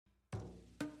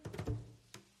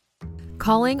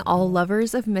Calling all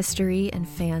lovers of mystery and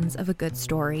fans of a good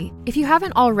story. If you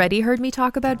haven't already heard me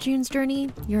talk about June's Journey,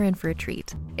 you're in for a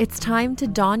treat. It's time to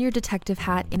don your detective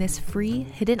hat in this free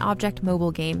hidden object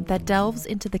mobile game that delves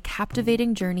into the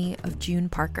captivating journey of June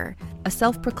Parker, a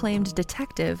self-proclaimed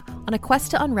detective on a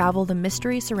quest to unravel the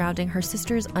mystery surrounding her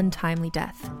sister's untimely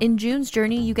death. In June's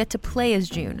Journey, you get to play as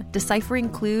June, deciphering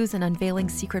clues and unveiling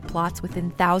secret plots within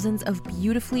thousands of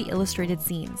beautifully illustrated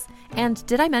scenes. And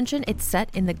did I mention it's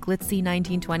set in the glitzy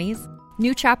 1920s?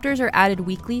 New chapters are added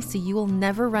weekly, so you will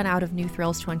never run out of new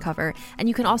thrills to uncover, and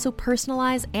you can also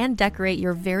personalize and decorate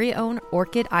your very own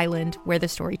Orchid Island where the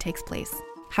story takes place.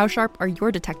 How sharp are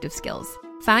your detective skills?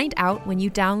 Find out when you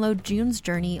download June's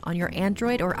Journey on your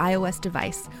Android or iOS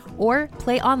device, or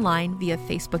play online via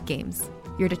Facebook Games.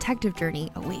 Your detective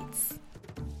journey awaits.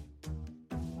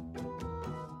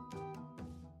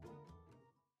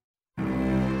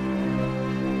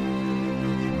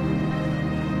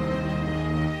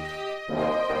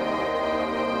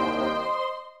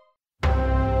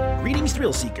 Greetings,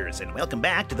 thrill seekers, and welcome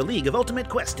back to the League of Ultimate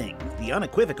Questing, the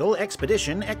unequivocal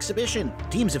expedition exhibition.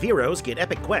 Teams of heroes get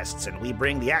epic quests, and we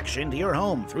bring the action to your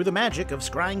home through the magic of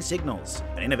scrying signals,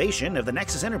 an innovation of the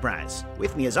Nexus Enterprise.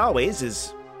 With me, as always,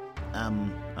 is it's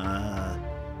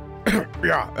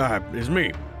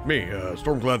me,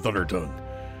 Stormclad Thundertongue.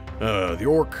 The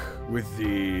orc with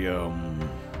the,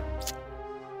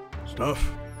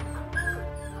 stuff.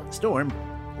 Storm.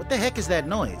 What the heck is that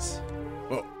noise?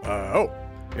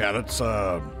 Yeah, that's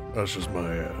just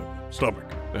my, stomach.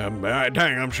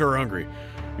 Dang, I'm sure hungry.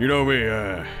 You know me,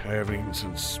 I haven't eaten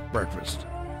since breakfast.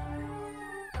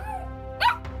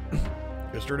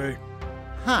 Yesterday?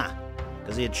 Huh.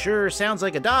 Because it sure sounds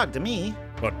like a dog to me.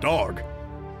 A dog?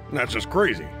 That's just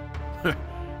crazy.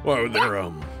 Why would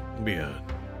there, be a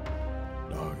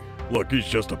dog? Look, he's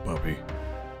just a puppy.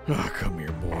 Come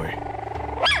here, boy.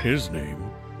 His name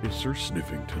is Sir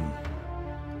Sniffington,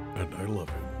 and I love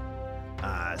him.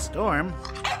 Storm?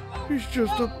 He's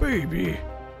just a baby.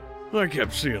 I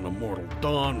kept seeing Immortal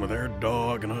Dawn with her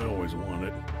dog, and I always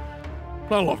wanted.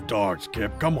 I love dogs,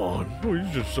 Kip. Come on. Oh,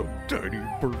 he's just so tiny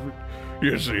and perfect.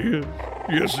 Yes, he is.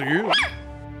 Yes, he is.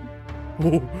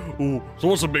 So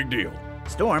what's the big deal?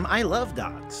 Storm, I love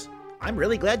dogs. I'm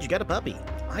really glad you got a puppy.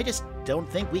 I just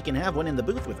don't think we can have one in the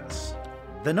booth with us.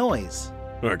 The noise.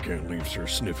 I can't leave Sir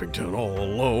Sniffington all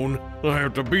alone. I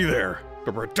have to be there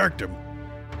to protect him.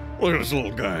 Look at this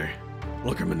little guy.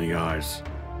 Look him in the eyes.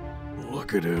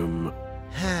 Look at him.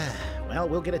 Well,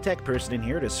 we'll get a tech person in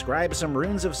here to scribe some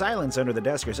runes of silence under the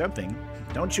desk or something.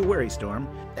 Don't you worry, Storm.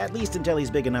 At least until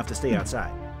he's big enough to stay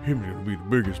outside. He's gonna be the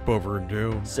biggest puffer in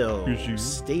town. So,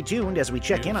 stay tuned as we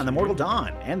check in on the Mortal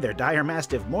Dawn and their dire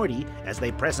mastiff Morty as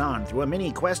they press on through a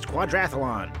mini-quest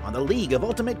quadrathlon on the League of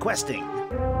Ultimate Questing.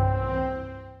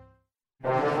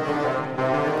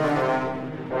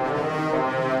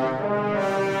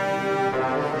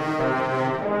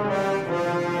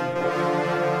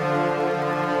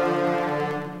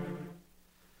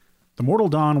 The Mortal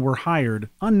Dawn were hired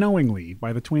unknowingly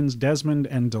by the twins Desmond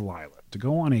and Delilah to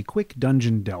go on a quick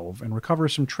dungeon delve and recover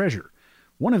some treasure,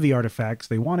 one of the artifacts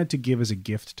they wanted to give as a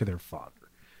gift to their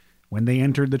father. When they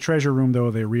entered the treasure room,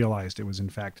 though, they realized it was in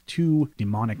fact two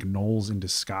demonic gnolls in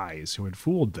disguise who had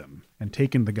fooled them and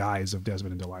taken the guise of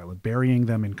Desmond and Delilah, burying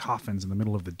them in coffins in the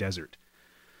middle of the desert.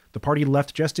 The party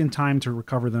left just in time to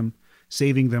recover them,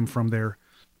 saving them from their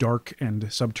dark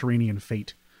and subterranean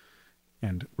fate,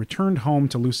 and returned home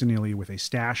to Lucinili with a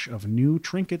stash of new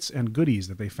trinkets and goodies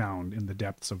that they found in the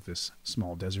depths of this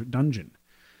small desert dungeon.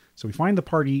 So we find the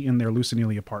party in their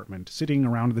Lucinili apartment, sitting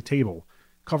around the table,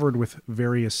 covered with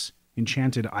various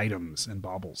enchanted items and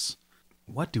baubles.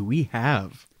 What do we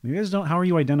have? You guys don't. How are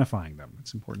you identifying them?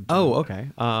 It's important. Okay.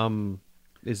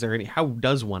 Is there any? How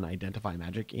does one identify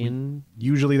magic in?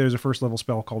 Usually, there's a first level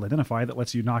spell called Identify that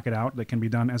lets you knock it out. That can be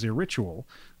done as a ritual.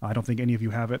 I don't think any of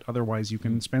you have it. Otherwise, you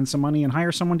can spend some money and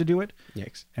hire someone to do it.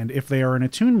 Yikes! And if they are an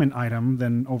attunement item,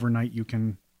 then overnight you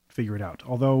can figure it out.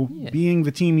 Although, being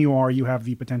the team you are, you have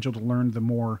the potential to learn the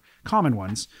more common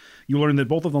ones. You learn that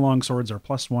both of the longswords are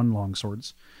 +1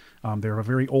 longswords. They're a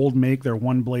very old make. They're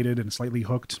one-bladed and slightly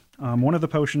hooked. One of the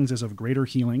potions is of greater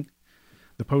healing.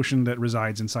 The potion that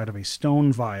resides inside of a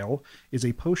stone vial is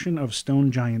a potion of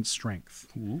stone giant strength.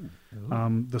 Ooh.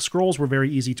 The scrolls were very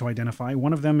easy to identify.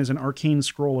 One of them is an arcane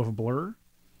scroll of blur,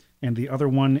 and the other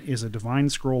one is a divine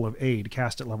scroll of aid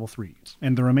cast at level 3.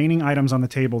 And the remaining items on the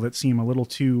table that seem a little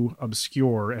too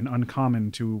obscure and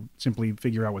uncommon to simply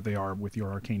figure out what they are with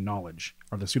your arcane knowledge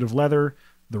are the suit of leather,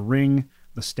 the ring,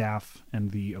 the staff,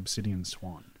 and the obsidian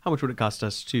swan. How much would it cost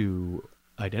us to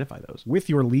identify those? With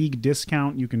your league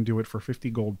discount, you can do it for 50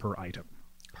 gold per item.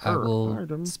 I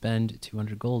will spend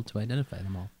 200 gold to identify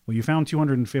them all. Well, you found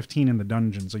 215 in the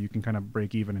dungeon, so you can kind of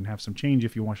break even and have some change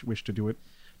if you wish to do it.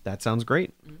 That sounds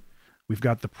great. We've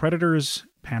got the Predator's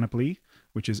Panoply,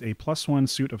 which is a +1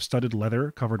 suit of studded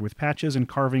leather covered with patches and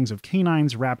carvings of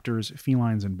canines, raptors,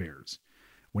 felines, and bears.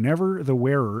 Whenever the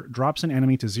wearer drops an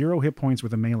enemy to 0 hit points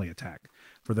with a melee attack,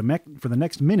 for the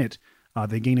next minute,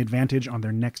 they gain advantage on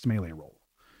their next melee roll.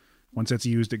 Once it's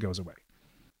used, it goes away.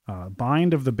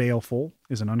 Bind of the Baleful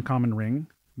is an uncommon ring.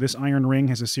 This iron ring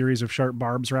has a series of sharp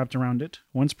barbs wrapped around it.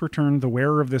 Once per turn, the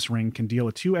wearer of this ring can deal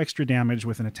a 2 extra damage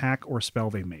with an attack or spell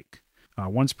they make.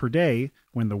 Once per day,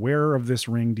 when the wearer of this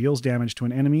ring deals damage to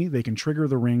an enemy, they can trigger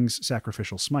the ring's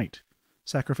Sacrificial Smite.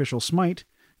 Sacrificial Smite,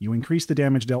 you increase the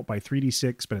damage dealt by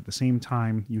 3d6, but at the same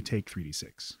time, you take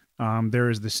 3d6. There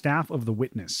is the Staff of the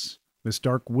Witness. This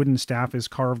dark wooden staff is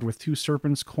carved with 2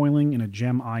 serpents coiling in a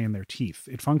gem eye in their teeth.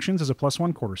 It functions as a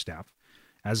 +1 quarterstaff.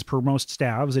 As per most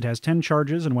staves, it has 10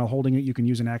 charges, and while holding it, you can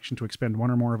use an action to expend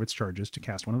 1 or more of its charges to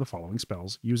cast one of the following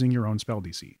spells using your own spell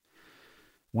DC.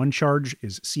 1 charge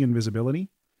is See Invisibility,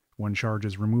 1 charge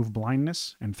is Remove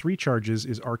Blindness, and 3 charges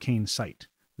is Arcane Sight.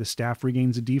 The staff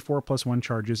regains a d4 + 1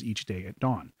 charges each day at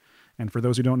dawn. And for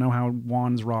those who don't know how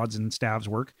wands, rods, and staves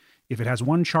work, if it has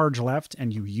 1 charge left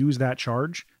and you use that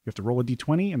charge, you have to roll a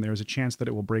d20, and there's a chance that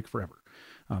it will break forever.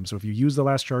 So if you use the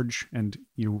last charge and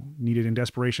you need it in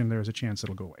desperation, there's a chance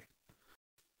it'll go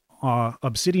away.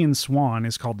 Obsidian Swan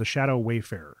is called the Shadow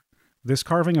Wayfarer. This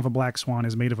carving of a black swan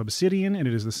is made of obsidian, and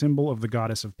it is the symbol of the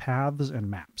goddess of paths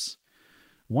and maps.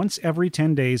 Once every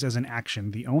 10 days as an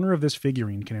action, the owner of this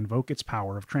figurine can invoke its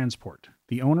power of transport.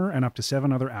 The owner and up to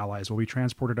 7 other allies will be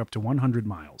transported up to 100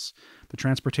 miles. The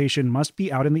transportation must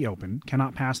be out in the open,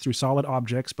 cannot pass through solid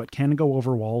objects, but can go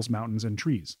over walls, mountains, and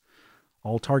trees.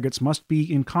 All targets must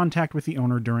be in contact with the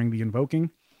owner during the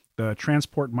invoking. The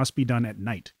transport must be done at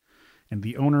night, and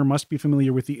the owner must be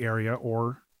familiar with the area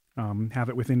or have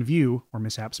it within view, or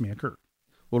mishaps may occur.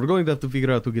 Well, we're going to have to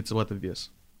figure out who gets what of this.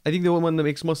 I think the one that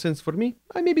makes most sense for me,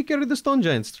 I maybe carry the Stone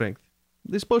Giant Strength.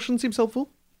 This potion seems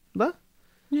helpful. Da?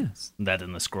 Yes. That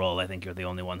in the scroll, I think you're the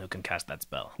only one who can cast that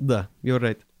spell. Da, you're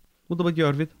right. What about you,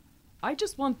 Arvid? I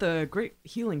just want the Great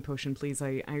Healing Potion, please.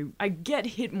 I get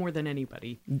hit more than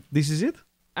anybody. This is it?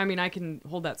 I mean, I can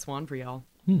hold that swan for y'all.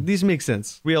 This makes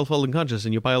sense. We all fall unconscious,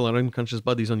 and you pile our unconscious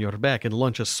bodies on your back and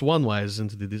launch us swan-wise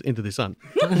into the sun.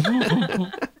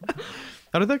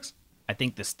 Aradex? I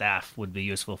think the staff would be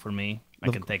useful for me. I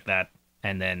can take that,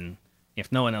 and then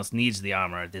if no one else needs the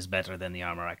armor, it is better than the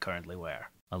armor I currently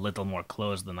wear. A little more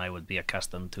clothes than I would be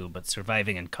accustomed to, but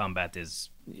surviving in combat is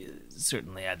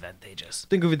certainly advantageous.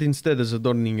 Think of it instead as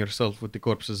adorning yourself with the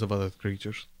corpses of other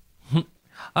creatures.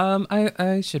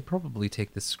 I should probably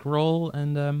take the scroll,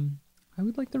 and I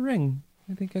would like the ring.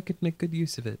 I think I could make good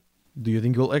use of it. Do you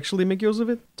think you'll actually make use of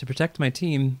it? To protect my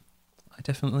team, I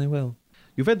definitely will.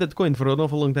 You've had that coin for an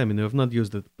awful long time and you have not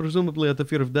used it. Presumably out of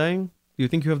fear of dying? Do you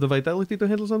think you have the vitality to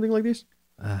handle something like this?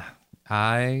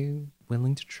 I'm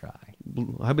willing to try.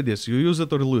 How about this? You use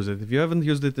it or lose it. If you haven't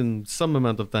used it in some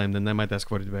amount of time, then I might ask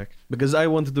for it back. Because I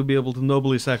want to be able to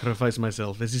nobly sacrifice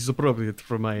myself, as is appropriate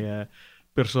for my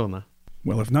persona.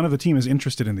 Well, if none of the team is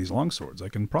interested in these longswords, I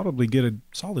can probably get a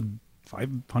solid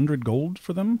 500 gold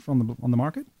for them on the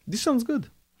market. This sounds good.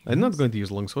 I'm not going to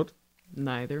use longsword.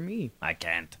 Neither me. I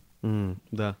can't.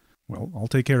 Da. Well, I'll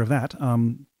take care of that.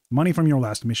 Money from your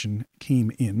last mission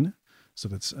came in, so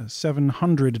that's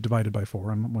 700 divided by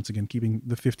 4. I'm once again keeping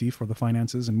the 50 for the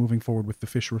finances and moving forward with the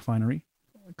fish refinery.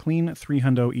 Clean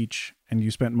 300 each, and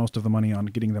you spent most of the money on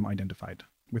getting them identified,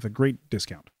 with a great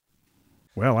discount.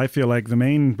 Well, I feel like the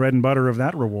main bread and butter of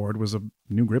that reward was a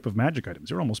new grip of magic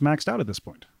items. You're almost maxed out at this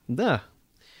point. Da.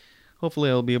 Hopefully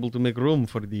I'll be able to make room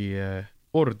for the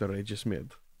order I just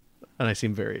made. And I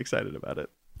seem very excited about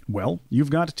it. Well,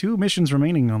 you've got 2 missions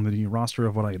remaining on the roster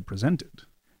of what I had presented.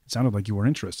 It sounded like you were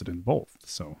interested in both,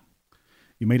 so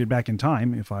you made it back in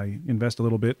time. If I invest a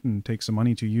little bit and take some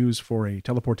money to use for a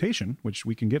teleportation, which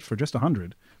we can get for just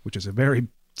 100, which is a very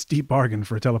steep bargain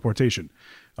for a teleportation,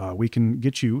 we can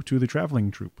get you to the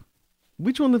traveling troupe.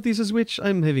 Which one of these is which?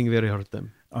 I'm having a very hard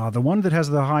time. The one that has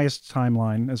the highest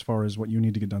timeline as far as what you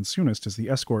need to get done soonest is the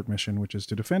escort mission, which is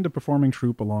to defend a performing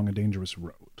troop along a dangerous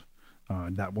road.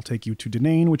 That will take you to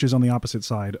Denane, which is on the opposite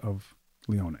side of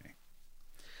Leone.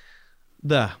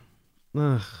 Da.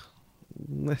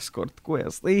 Escort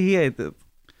quest. I hate it.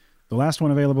 The last one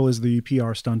available is the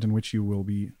PR stunt in which you will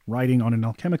be riding on an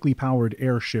alchemically powered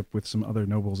airship with some other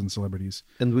nobles and celebrities.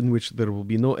 And in which there will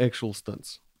be no actual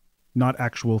stunts. Not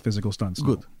actual physical stunts.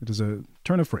 Good. No. It is a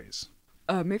turn of phrase.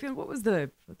 Maybe what was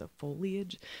the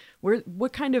foliage?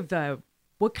 What kind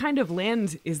of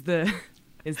land is the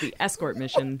is the escort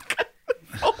mission.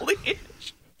 Foliage.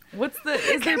 Is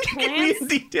there Give me plants? a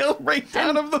detailed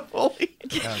breakdown of the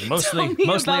foliage. Mostly Tell me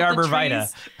about the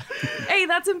arborvitae. trees. Hey,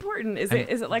 that's important. Is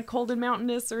it like cold and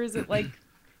mountainous, or is it like,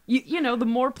 you know, the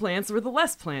more plants or the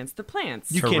less plants? The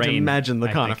plants. You can't Terrain, imagine the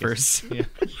I think, conifers.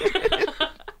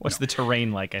 What's the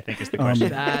terrain like, I think is the question.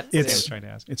 That's I was It's trying to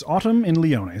ask. it's autumn in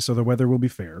Leone, so the weather will be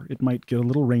fair. It might get a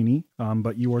little rainy,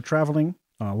 but you are traveling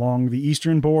along the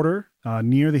eastern border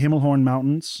near the Himmelhorn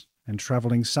Mountains and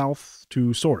traveling south to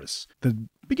Saurus. The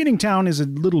beginning town is a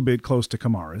little bit close to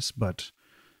Camaris, but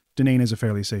Denane is a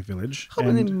fairly safe village. How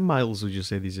and, many miles would you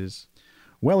say this is?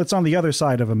 well, it's on the other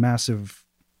side of a massive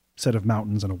set of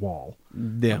mountains and a wall.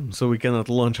 Damn, so we cannot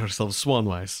launch ourselves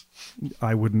swan-wise.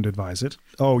 I wouldn't advise it.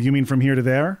 Oh, you mean from here to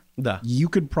there? Da. You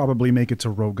could probably make it to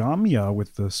Rogamia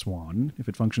with the Swan, if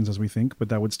it functions as we think, but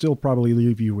that would still probably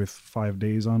leave you with 5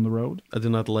 days on the road. I do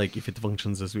not like if it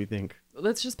functions as we think.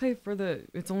 Let's just pay for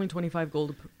it's only 25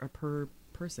 gold per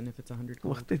person if it's 100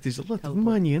 gold. Well, that is a lot of Teleport.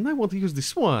 money, and I want to use the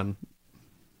swan.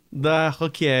 Da,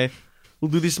 okay. We'll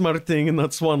do the smart thing and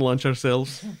not swan launch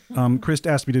ourselves. Chris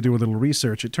asked me to do a little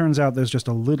research. It turns out there's just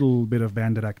a little bit of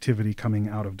bandit activity coming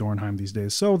out of Dornheim these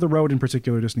days, so the road in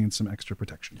particular just needs some extra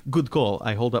protection. Good call.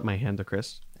 I hold up my hand to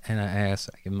Chris. And I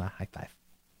give him a high five.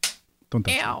 Don't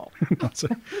touch me. Not so-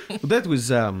 But that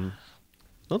was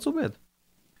not so bad.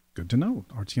 Good to know.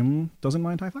 Artyom doesn't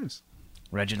mind high fives.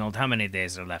 Reginald, how many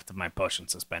days are left of my potion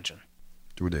suspension?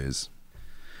 2 days.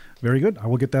 Very good. I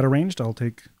will get that arranged. I'll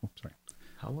take,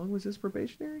 How long was this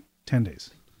probationary? 10 days.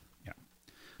 Yeah.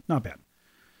 Not bad.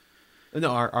 No,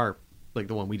 our like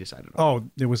the one we decided on. Oh,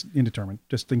 it was indeterminate.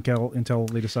 Just until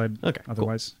they decide Okay, cool.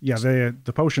 otherwise. Yeah,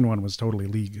 the potion one was totally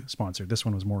league sponsored. This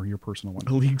one was more your personal one.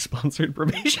 A league-sponsored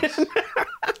probation.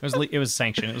 It was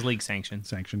sanctioned. It was league sanctioned.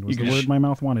 Sanctioned was You the can word my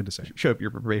mouth wanted to say. Show up your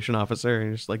probation officer, and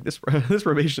you're just like, this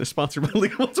probation is sponsored by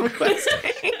League of Ultimate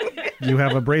Questing. You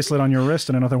have a bracelet on your wrist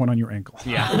and another one on your ankle.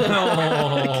 Yeah.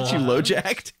 Get you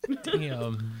low-jacked.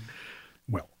 Damn.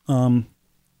 Well,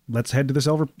 let's head to the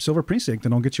Silver Precinct,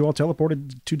 and I'll get you all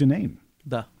teleported to Denane.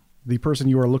 Da. The person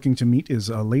you are looking to meet is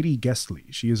Lady Guestley.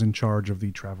 She is in charge of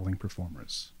the traveling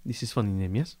performers. This is funny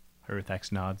name, yes?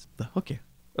 Heruthex nods. Da. Okay.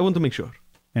 I want to make sure.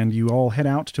 And you all head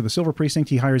out to the Silver Precinct.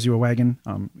 He hires you a wagon.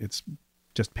 It's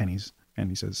just pennies. And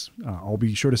he says, I'll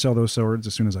be sure to sell those swords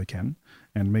as soon as I can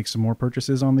and make some more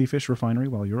purchases on the fish refinery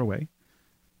while you're away.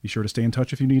 Be sure to stay in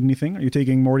touch if you need anything. Are you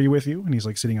taking Morty with you? And he's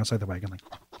like sitting outside the wagon like,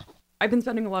 I've been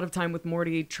spending a lot of time with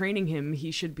Morty training him.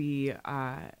 He should be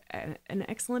an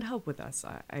excellent help with us.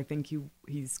 I think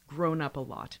he's grown up a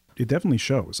lot. it definitely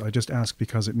shows. I just ask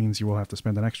because it means you will have to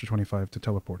spend an extra 25 to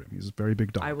teleport him. He's a very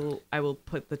big dog. I will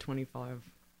put the 25.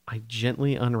 I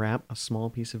gently unwrap a small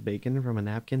piece of bacon from a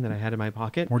napkin that I had in my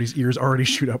pocket, Morty's ears already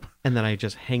shoot up. and then I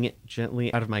just hang it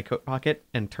gently out of my coat pocket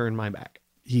and turn my back.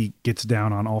 He gets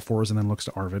down on all fours and then looks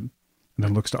to Arvid and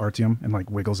then looks to Artyom and like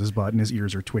wiggles his butt and his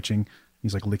ears are twitching.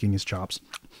 He's like licking his chops.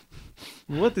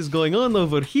 What is going on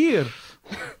over here?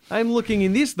 I'm looking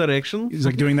in this direction. He's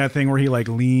like doing that thing where he like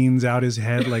leans out his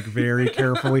head like very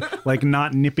carefully, like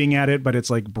not nipping at it, but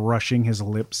it's like brushing his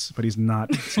lips, but he's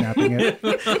not snapping it.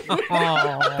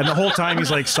 And the whole time he's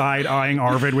like side eyeing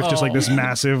Arvid with just like this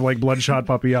massive like bloodshot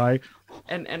puppy eye.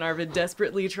 And Arvid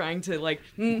desperately trying to like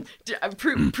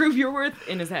prove your worth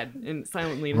in his head and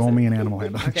silently. In his Roll head. me an animal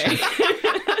handle. Okay.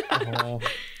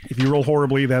 If you roll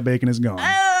horribly, that bacon is gone.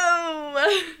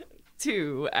 Oh,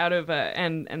 2 out of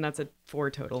and that's a 4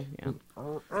 total. Yeah.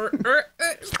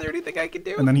 Is there anything I can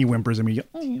do? And then he whimpers and he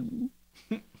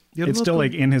it's still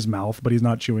like in his mouth, but he's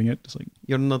not chewing it. Just like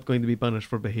You're not going to be punished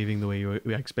for behaving the way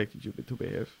we expected you to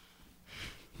behave.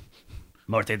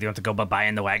 Morty, do you want to go bye-bye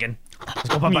in the wagon? Let's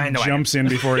go bye-bye in the he wagon. jumps in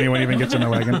before anyone even gets in the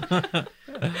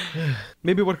wagon.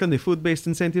 Maybe work on the food-based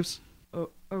incentives. Oh,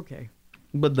 okay.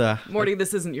 But Morty,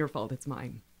 this isn't your fault. It's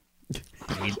mine.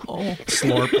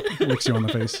 Slorp licks you on the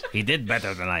face. He did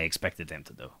better than I expected him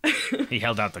to do. He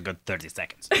held out a good 30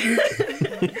 seconds.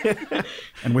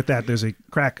 And with that, there's a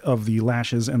crack of the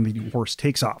lashes and the horse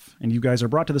takes off. And you guys are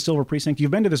brought to the Silver Precinct.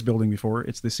 You've been to this building before.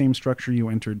 It's the same structure you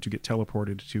entered to get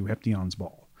teleported to Heption's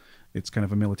ball. It's kind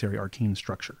of a military arcane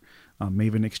structure.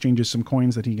 Maven exchanges some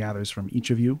coins that he gathers from each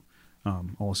of you.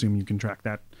 I'll assume you can track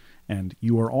that. And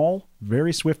you are all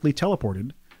very swiftly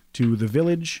teleported to the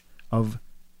village of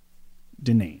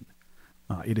Denane.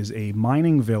 It is a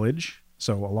mining village,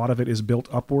 so a lot of it is built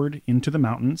upward into the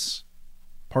mountains.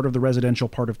 Part of the residential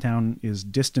part of town is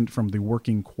distant from the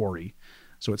working quarry.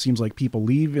 So it seems like people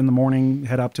leave in the morning,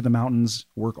 head up to the mountains,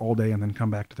 work all day, and then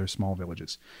come back to their small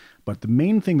villages. But the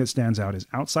main thing that stands out is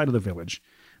outside of the village,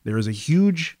 there is a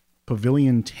huge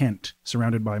pavilion tent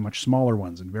surrounded by much smaller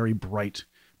ones and very bright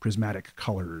prismatic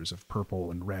colors of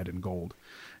purple and red and gold.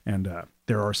 And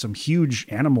there are some huge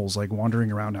animals like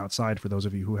wandering around outside. For those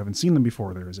of you who haven't seen them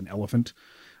before, there is an elephant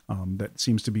that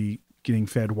seems to be getting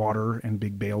fed water and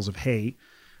big bales of hay.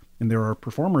 And there are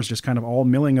performers just kind of all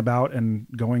milling about and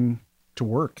going to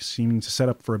work, seeming to set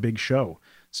up for a big show.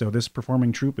 So this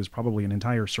performing troupe is probably an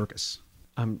entire circus.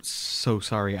 I'm so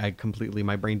sorry.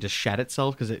 My brain just shat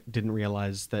itself because it didn't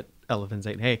realize that elephants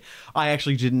ate hay. I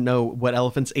actually didn't know what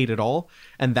elephants ate at all.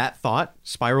 And that thought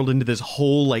spiraled into this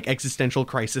whole like existential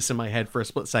crisis in my head for a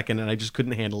split second, and I just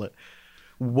couldn't handle it.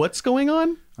 What's going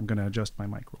on? I'm going to adjust my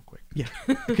mic real quick. Yeah.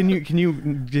 Can you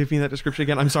give me that description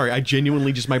again? I'm sorry. I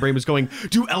genuinely my brain was going,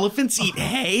 do elephants eat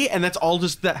hay? And that's all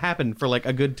just that happened for like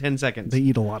a good 10 seconds. They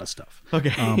eat a lot of stuff.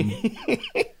 Okay.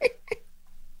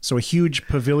 So a huge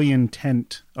pavilion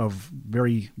tent of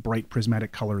very bright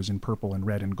prismatic colors in purple and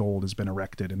red and gold has been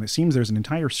erected. And it seems there's an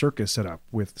entire circus set up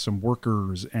with some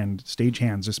workers and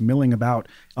stagehands just milling about,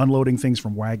 unloading things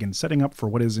from wagons, setting up for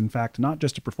what is in fact not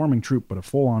just a performing troupe, but a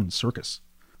full-on circus.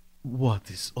 What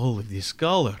is all of this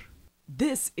color?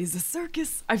 This is a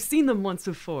circus. I've seen them once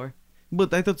before.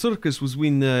 But I thought circus was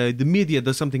when the media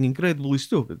does something incredibly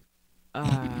stupid.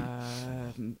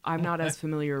 I'm not as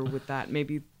familiar with that.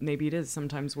 Maybe it is.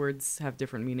 Sometimes words have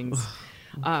different meanings.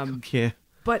 Okay.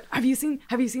 But have you seen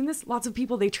this? Lots of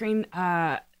people they train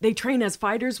as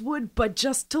fighters would, but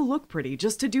just to look pretty,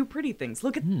 just to do pretty things.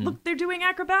 Look, they're doing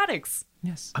acrobatics.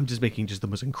 Yes. I'm just making the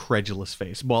most incredulous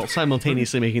face while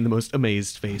simultaneously making the most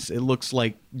amazed face. It looks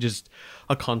like just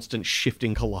a constant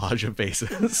shifting collage of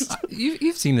faces.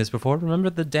 You've seen this before. Remember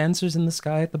the dancers in the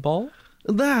sky at the ball?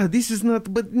 This is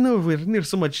not, but nowhere near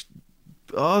so much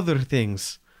other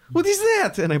things. What is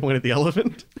that? And I point at the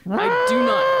elephant.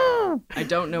 I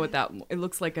don't know what that. It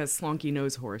looks like a slonky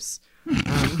nose horse.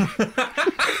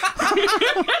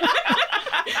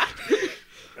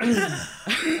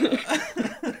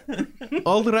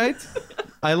 All right.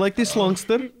 I like this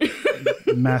longster.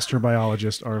 Master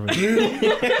biologist Arvid.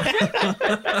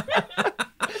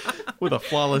 With a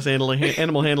flawless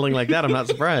animal handling like that, I'm not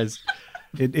surprised.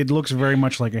 It looks very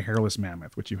much like a hairless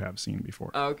mammoth, which you have seen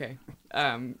before. Oh, okay.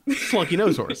 Slunky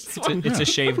nose horse. It's a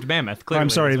shaved mammoth. Clearly. I'm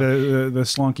sorry, the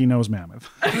slonky nose mammoth.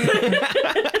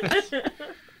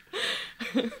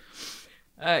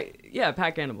 Yeah,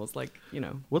 pack animals,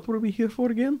 What were we here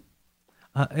for again?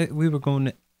 We were going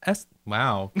to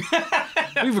Wow.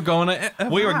 We were going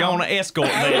to escort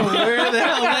them. Where the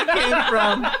hell that came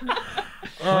from?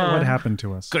 What happened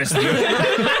to us? Chris,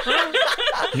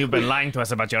 you've been lying to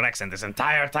us about your accent this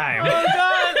entire time.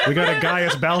 We got a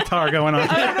Gaius Baltar going on.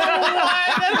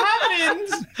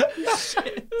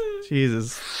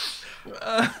 Jesus.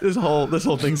 This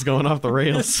whole thing's going off the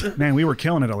rails. Man, we were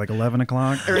killing it at like 11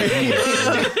 o'clock.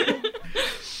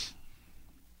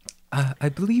 I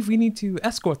believe we need to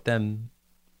escort them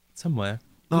somewhere.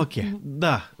 Okay.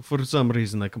 For some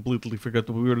reason, I completely forgot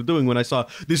what we were doing when I saw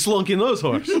this slunky nose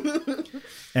horse.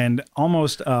 And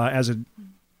almost as a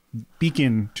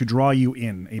beacon to draw you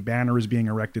in, a banner is being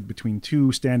erected between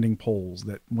two standing poles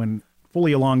that, when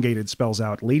fully elongated, spells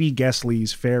out Lady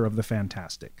Gesley's Fair of the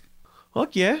Fantastic.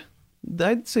 Okay.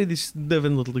 I'd say this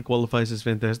definitely qualifies as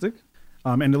fantastic.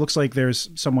 And it looks like there's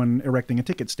someone erecting a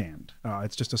ticket stand.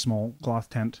 It's just a small cloth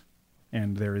tent,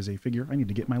 and there is a figure. I need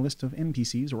to get my list of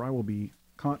NPCs or I will be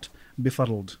caught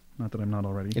befuddled. Not that I'm not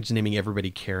already. It's naming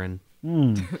everybody Karen.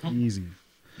 Easy.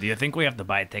 Do you think we have to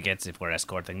buy tickets if we're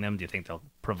escorting them? Do you think they'll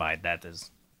provide that as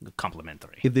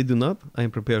complimentary? If they do not, I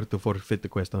am prepared to forfeit the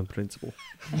quest on principle.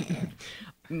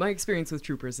 My experience with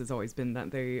troopers has always been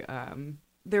that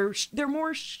they're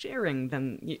more sharing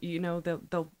than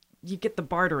you get the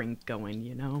bartering going.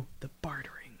 The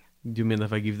bartering. Do you mean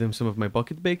if I give them some of my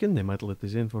pocket bacon, they might let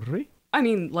us in for free? I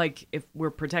mean, if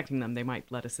we're protecting them, they might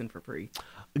let us in for free.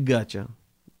 Gotcha.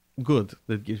 Good.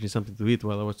 That gives me something to eat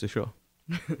while I watch the show.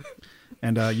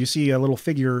 And you see a little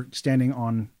figure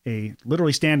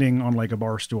literally standing on like a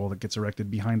bar stool that gets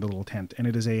erected behind the little tent. And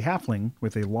it is a halfling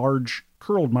with a large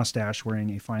curled mustache wearing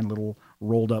a fine little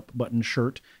rolled up button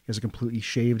shirt. He has a completely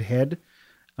shaved head.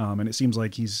 And it seems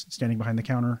like he's standing behind the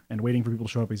counter and waiting for people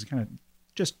to show up. He's kind of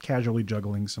just casually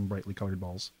juggling some brightly colored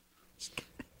balls.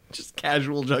 Just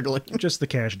casual juggling. Just the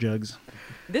cash jugs.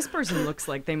 This person looks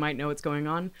like they might know what's going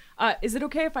on. Is it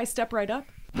okay if I step right up?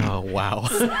 Oh, wow.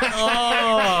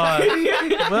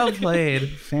 Well played.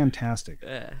 Fantastic.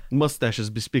 Mustaches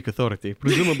bespeak authority.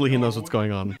 Presumably he knows what's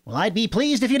going on. Well, I'd be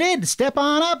pleased if you did. Step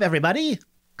on up, everybody.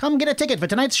 Come get a ticket for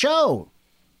tonight's show.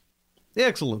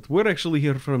 Excellent. We're actually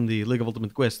here from the League of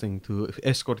Ultimate Questing to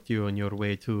escort you on your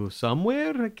way to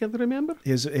somewhere. I can't remember.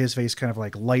 His face kind of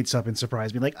like lights up in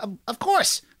surprise, being like, of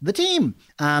course, the team.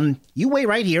 You wait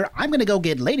right here. I'm going to go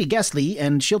get Lady Guestly,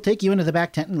 and she'll take you into the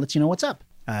back tent and let you know what's up.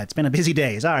 It's been a busy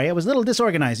day. Sorry, I was a little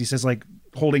disorganized, he says, like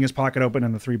holding his pocket open,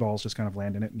 and the 3 balls just kind of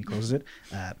land in it, and he closes it.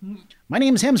 My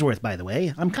name's Hemsworth, by the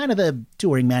way. I'm kind of the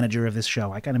touring manager of this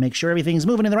show. I kind of make sure everything's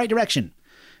moving in the right direction.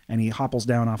 And he hopples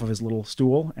down off of his little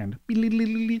stool and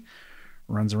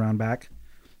runs around back.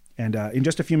 And in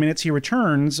just a few minutes, he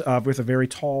returns with a very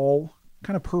tall,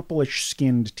 kind of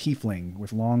purplish-skinned tiefling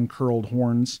with long curled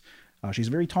horns. She's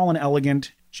very tall and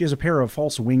elegant. She has a pair of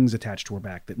false wings attached to her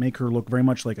back that make her look very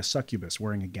much like a succubus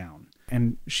wearing a gown.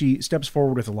 And she steps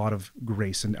forward with a lot of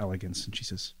grace and elegance, and she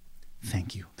says,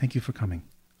 Thank you. Thank you for coming.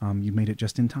 You made it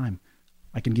just in time.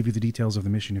 I can give you the details of the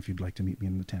mission if you'd like to meet me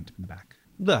in the tent in the back.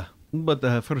 But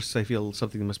first I feel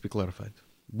something must be clarified.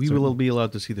 We will all be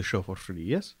allowed to see the show for free,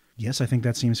 yes? Yes, I think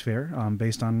that seems fair,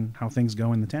 based on how things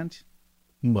go in the tent.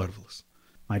 Marvelous.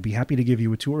 I'd be happy to give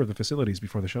you a tour of the facilities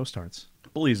before the show starts.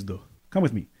 Please do. Come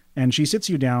with me. And she sits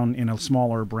you down in a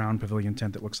smaller brown pavilion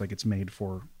tent that looks like it's made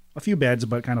for a few beds,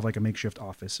 but kind of like a makeshift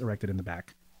office erected in the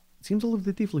back. It seems all of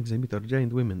the tieflings I meet are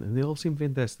giant women, and they all seem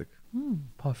fantastic.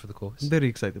 Par for the course. I'm very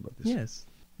excited about this. Yes.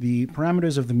 The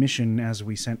parameters of the mission, as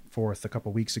we sent forth a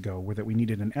couple weeks ago, were that we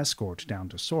needed an escort down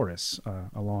to Saurus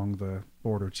along the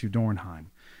border to Dornheim.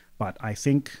 But I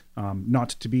think, not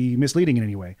to be misleading in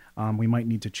any way, we might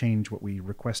need to change what we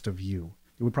request of you.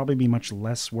 It would probably be much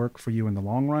less work for you in the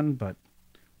long run, but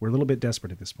we're a little bit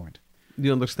desperate at this point.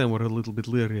 You understand we're a little bit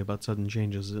leery about sudden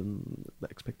changes in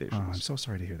expectations. I'm so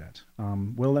sorry to hear that.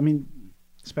 Well, let me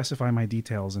specify my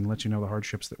details and let you know the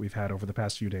hardships that we've had over the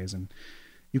past few days, and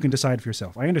you can decide for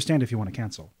yourself. I understand if you want to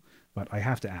cancel, but I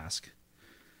have to ask.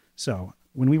 So,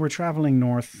 when we were traveling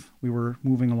north, we were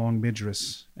moving along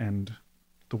Midris and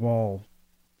the wall,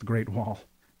 the Great Wall,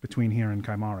 between here and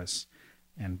Chimaris.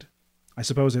 And I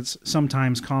suppose it's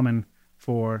sometimes common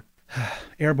for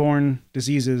airborne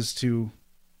diseases to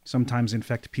sometimes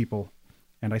infect people.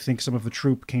 And I think some of the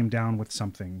troop came down with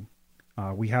something.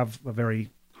 We have a very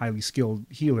highly skilled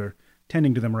healer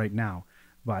tending to them right now,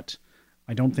 but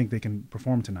I don't think they can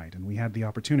perform tonight. And we had the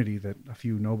opportunity that a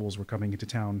few nobles were coming into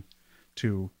town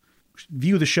to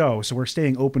view the show, so we're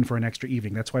staying open for an extra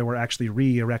evening. That's why we're actually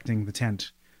re-erecting the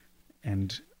tent.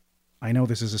 And I know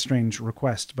this is a strange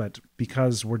request, but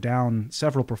because we're down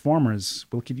several performers,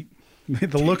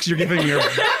 the looks you're giving me are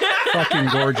fucking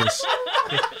gorgeous.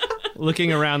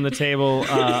 Looking around the table,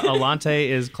 Alante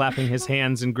is clapping his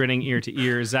hands and grinning ear to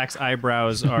ear. Zach's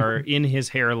eyebrows are in his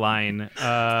hairline.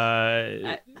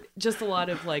 Just a lot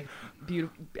of like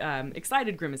beautiful,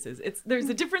 excited grimaces. There's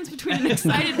a difference between an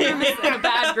excited grimace and a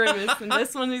bad grimace, and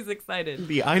this one is excited.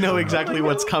 The I know exactly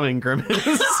what's coming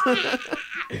grimace.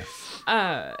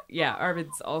 Yeah,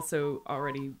 Arvid's also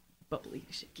already bubbly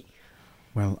shaky.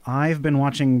 Well, I've been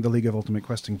watching the League of Ultimate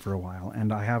Questing for a while,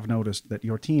 and I have noticed that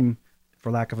your team, for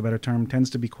lack of a better term, tends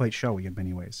to be quite showy in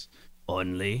many ways.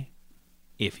 Only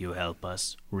if you help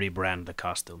us rebrand the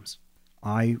costumes.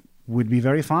 I would be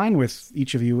very fine with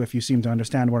each of you if you seem to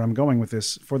understand where I'm going with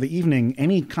this. For the evening,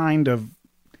 any kind of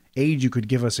aid you could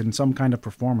give us in some kind of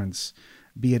performance,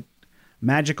 be it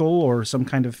magical or some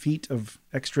kind of feat of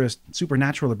extra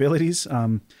supernatural abilities,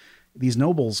 these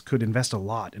nobles could invest a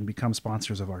lot and become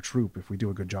sponsors of our troupe if we do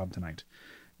a good job tonight.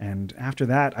 And after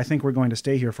that, I think we're going to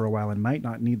stay here for a while and might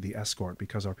not need the escort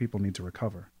because our people need to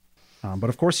recover. But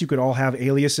of course, you could all have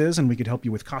aliases, and we could help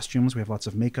you with costumes. We have lots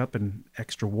of makeup and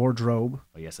extra wardrobe.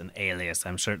 Oh, yes, an alias.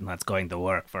 I'm certain that's going to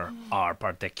work for our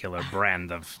particular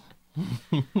brand of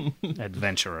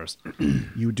adventurers.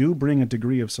 You do bring a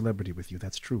degree of celebrity with you,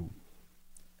 that's true,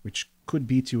 which could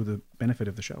be to the benefit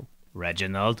of the show.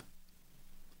 Reginald?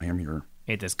 I am here.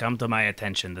 It has come to my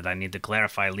attention that I need to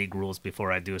clarify league rules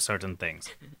before I do certain things.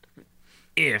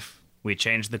 If we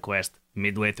change the quest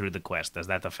midway through the quest, does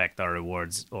that affect our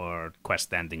rewards or quest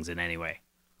standings in any way?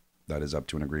 That is up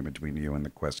to an agreement between you and the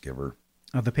quest giver.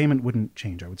 The payment wouldn't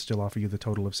change. I would still offer you the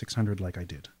total of 600 like I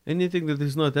did. Anything that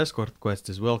is not escort quest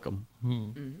is welcome.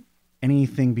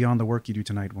 Anything beyond the work you do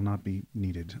tonight will not be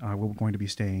needed. We're going to be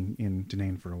staying in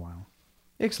Denane for a while.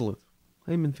 Excellent.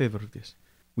 I'm in favor of this.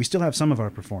 We still have some of our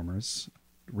performers.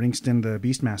 Ringston, the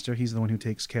Beastmaster, he's the one who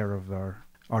takes care of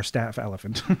our staff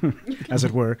elephant, as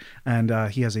it were, and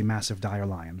he has a massive dire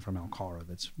lion from Alcara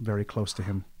that's very close to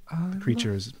him. The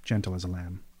creature is gentle as a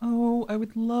lamb. Oh, I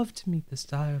would love to meet this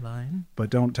dire lion. But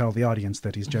don't tell the audience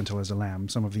that he's gentle as a lamb.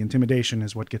 Some of the intimidation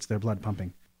is what gets their blood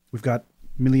pumping. We've got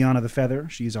Miliana the Feather.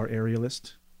 She's our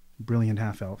aerialist. Brilliant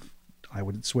half-elf. I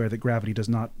would swear that gravity does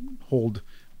not hold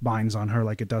binds on her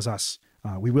like it does us.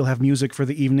 We will have music for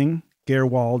the evening.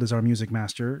 Gerwald is our music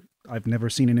master. I've never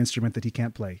seen an instrument that he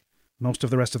can't play. Most of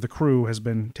the rest of the crew has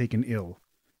been taken ill.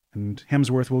 And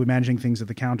Hemsworth will be managing things at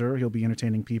the counter. He'll be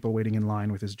entertaining people waiting in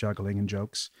line with his juggling and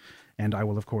jokes. And I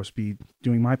will, of course, be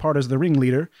doing my part as the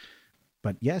ringleader.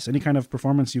 But yes, any kind of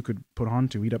performance you could put on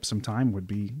to eat up some time would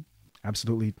be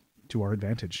absolutely to our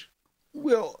advantage.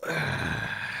 Well,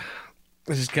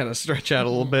 let's just kind of stretch out a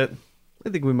little bit. I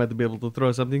think we might be able to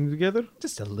throw something together.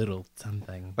 Just a little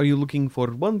something. Are you looking for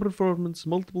one performance,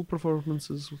 multiple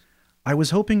performances? I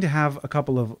was hoping to have a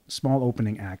couple of small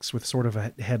opening acts with sort of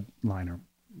a headliner.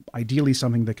 Ideally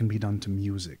something that can be done to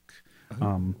music.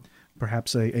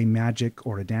 Perhaps a magic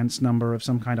or a dance number of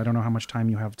some kind. I don't know how much time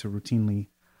you have to routinely...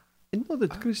 I know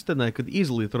that Krista and I could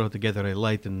easily throw together a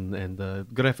light and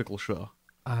graphical show.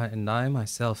 And I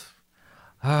myself...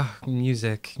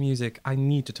 music. I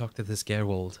need to talk to this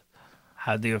Gerwald.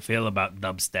 How do you feel about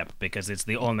dubstep? Because it's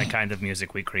the only kind of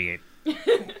music we create.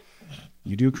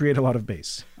 You do create a lot of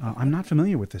bass. I'm not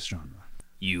familiar with this genre.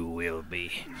 You will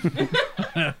be.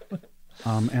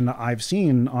 And I've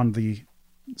seen on the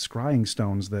scrying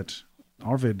stones that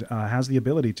Arvid has the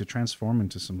ability to transform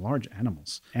into some large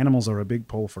animals. Animals are a big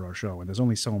pull for our show, and there's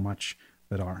only so much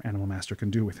that our animal master can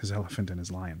do with his elephant and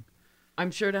his lion.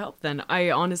 I'm sure to help then.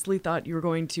 I honestly thought you were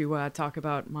going to talk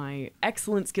about my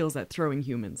excellent skills at throwing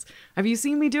humans. Have you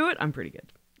seen me do it? I'm pretty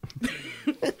good.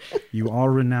 You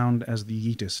are renowned as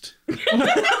the yeetist.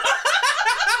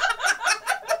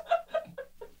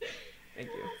 Thank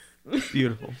you.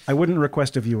 Beautiful. I wouldn't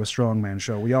request of you a strongman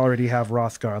show. We already have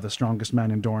Rothgar, the strongest man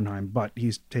in Dornheim, but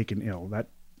he's taken ill. That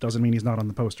doesn't mean he's not on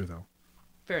the poster, though.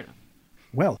 Fair enough.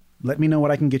 Well, let me know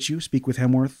what I can get you. Speak with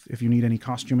Hemworth if you need any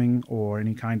costuming or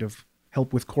any kind of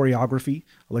help with choreography.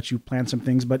 I'll let you plan some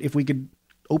things. But if we could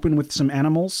open with some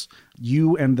animals,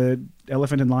 you and the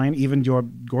elephant and lion, even your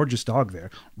gorgeous dog there,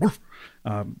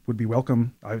 would be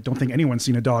welcome. I don't think anyone's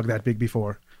seen a dog that big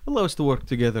before. Allow us to work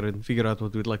together and figure out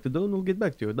what we'd like to do, and we'll get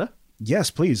back to you, huh? Yes,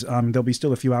 please. There'll be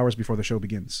still a few hours before the show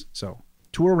begins. So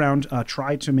tour around.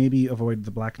 Try to maybe avoid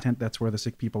the black tent. That's where the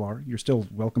sick people are. You're still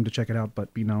welcome to check it out,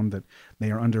 but be known that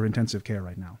they are under intensive care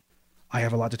right now. I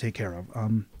have a lot to take care of.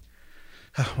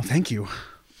 Well, thank you.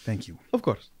 Thank you. Of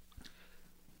course.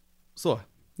 So,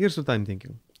 here's what I'm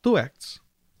thinking. 2 acts.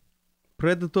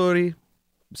 Predatory,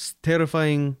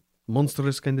 terrifying,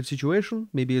 monstrous kind of situation.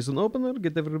 Maybe as an opener,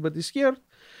 get everybody scared.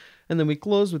 And then we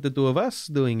close with the 2 of us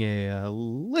doing a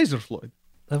laser Floyd.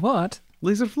 The what?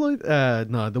 Laser Floyd?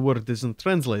 No, the word doesn't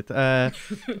translate.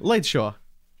 Light show.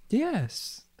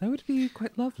 Yes, that would be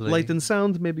quite lovely. Light and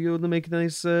sound. Maybe you want to make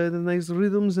nice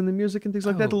rhythms in the music and things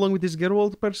like that, along with this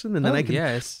Gerwald person. And then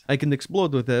I can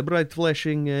explode with bright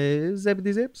flashing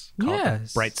zappity zaps. Call it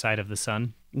Yes. the bright side of the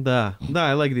sun. Da,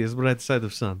 I like this bright side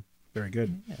of sun. Very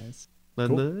good. Yes.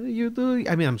 And Cool. you do.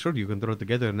 I mean, I'm sure you can throw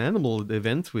together an animal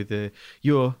event with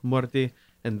you, Marty,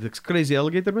 and this crazy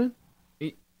alligator man.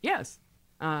 Yes.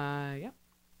 Yeah.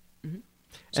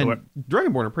 So and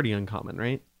Dragonborn are pretty uncommon,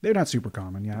 right? They're not super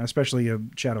common, yeah, especially a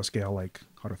shadow scale like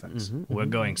Harthax. We're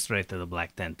going straight to the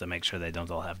black tent to make sure they don't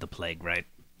all have the plague, right?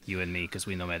 You and me, because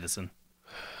we know medicine.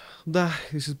 Da,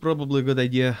 this is probably a good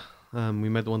idea. We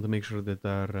might want to make sure that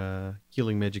our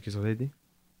healing magic is ready.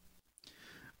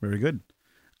 Very good.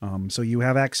 So you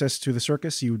have access to the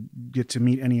circus. You get to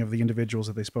meet any of the individuals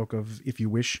that they spoke of if you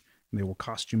wish. And they will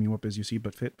costume you up as you see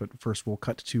but fit. But first we'll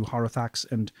cut to Harathax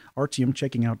and Artyom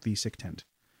checking out the sick tent.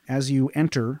 As you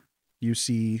enter, you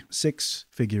see 6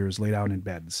 figures laid out in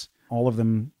beds. All of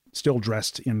them still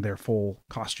dressed in their full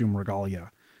costume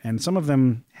regalia. And some of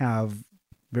them have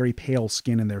very pale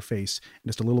skin in their face, and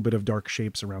just a little bit of dark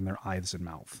shapes around their eyes and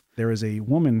mouth. There is a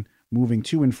woman moving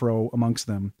to and fro amongst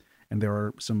them, and there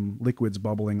are some liquids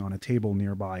bubbling on a table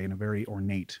nearby in a very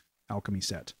ornate alchemy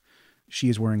set. She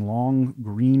is wearing long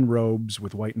green robes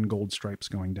with white and gold stripes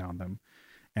going down them.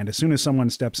 And as soon as someone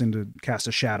steps in to cast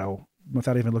a shadow,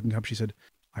 without even looking up, she said,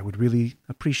 "I would really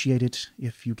appreciate it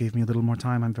if you gave me a little more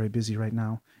time. I'm very busy right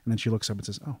now." And then she looks up and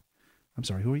says, "Oh, I'm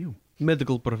sorry, who are you?"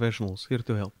 Medical professionals, here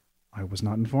to help. "I was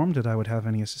not informed that I would have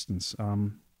any assistance.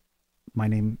 My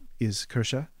name is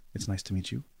Kersha. It's nice to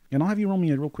meet you. And I'll have you roll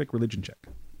me a real quick religion check."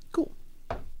 Cool.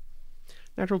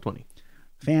 Natural 20.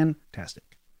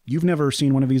 Fantastic. You've never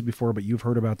seen one of these before, but you've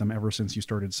heard about them ever since you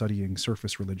started studying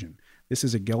surface religion. This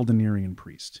is a Geldonerian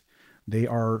priest. They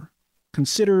are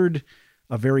considered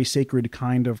a very sacred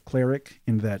kind of cleric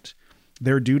in that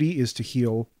their duty is to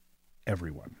heal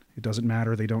everyone. It doesn't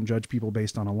matter. They don't judge people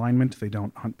based on alignment. They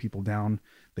don't hunt people down.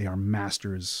 They are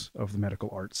masters of the medical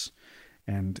arts.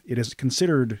 And it is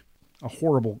considered a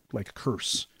horrible,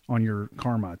 curse on your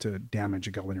karma to damage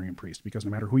a Gulnarian priest, because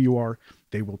no matter who you are,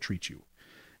 they will treat you.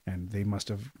 And they must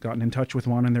have gotten in touch with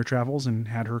one in their travels and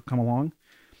had her come along.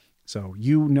 So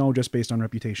you know, just based on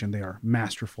reputation, they are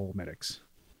masterful medics.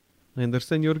 I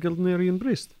understand you're a Gulnarian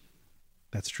priest.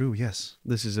 That's true, yes.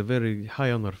 This is a very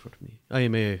high honor for me. I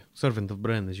am a servant of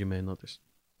Bran, as you may notice.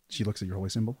 She looks at your holy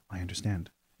symbol. I understand.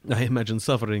 I imagine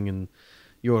suffering in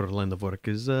your line of work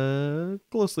is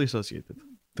closely associated.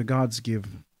 The gods give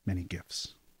many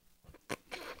gifts.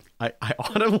 I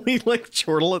audibly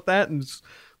chortle at that and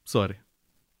sorry.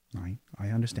 I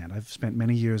understand. I've spent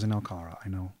many years in Alcara. I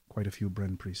know quite a few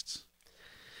Bren priests.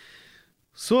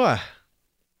 So,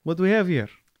 what do we have here?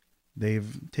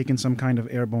 They've taken some kind of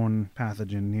airborne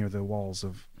pathogen near the walls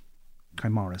of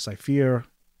Chimaris. I fear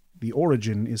the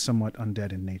origin is somewhat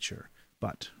undead in nature,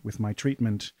 but with my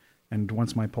treatment and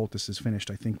once my poultice is finished,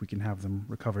 I think we can have them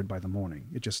recovered by the morning.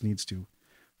 It just needs to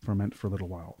ferment for a little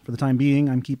while. For the time being,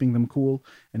 I'm keeping them cool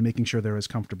and making sure they're as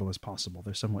comfortable as possible.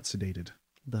 They're somewhat sedated.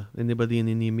 Anybody in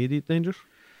any immediate danger?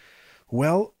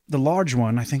 Well, the large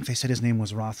one, I think they said his name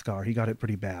was Rothgar. He got it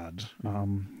pretty bad.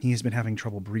 He has been having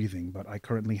trouble breathing, but I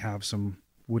currently have some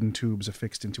wooden tubes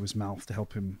affixed into his mouth to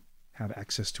help him have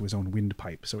access to his own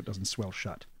windpipe so it doesn't swell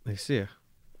shut. I see.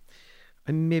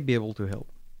 I may be able to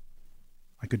help.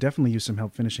 I could definitely use some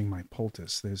help finishing my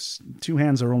poultice. There's 2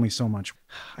 hands are only so much.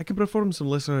 I can perform some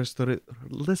lesser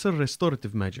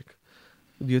restorative magic.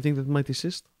 Do you think that might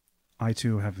assist? I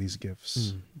too have these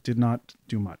gifts. Did not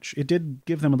do much. It did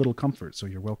give them a little comfort, so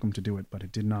you're welcome to do it, but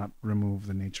it did not remove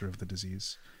the nature of the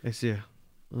disease. I see.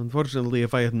 Unfortunately,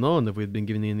 if I had known that we had been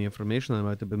given any information, I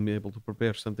might have been able to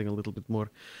prepare something a little bit more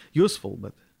useful,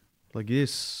 but like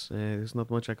this, there's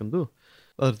not much I can do,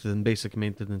 other than basic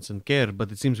maintenance and care,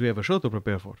 but it seems we have a show to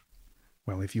prepare for.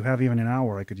 Well, if you have even an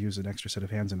hour, I could use an extra set of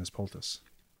hands in this poultice.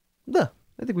 I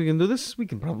think we can do this. We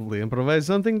can probably improvise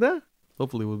something there.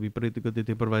 Hopefully we'll be pretty good at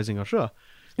improvising our show.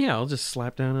 Yeah, I'll just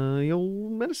slap down a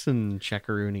old medicine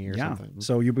checkaroonie or something.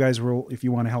 So you guys roll, if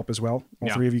you want to help as well. All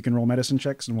 3 of you can roll medicine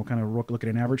checks, and we'll kind of look at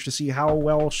an average to see how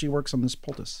well she works on this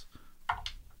poultice.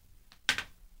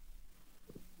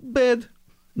 Bad.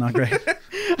 Not great.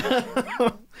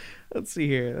 Let's see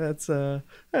here. That's a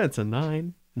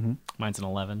 9. Mm-hmm. Mine's an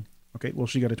 11. Okay, well,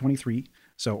 she got a 23.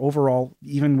 So overall,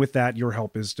 even with that, your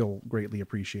help is still greatly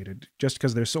appreciated. Just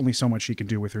because there's only so much she can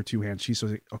do with her 2 hands. She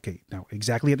says, okay, now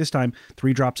exactly at this time,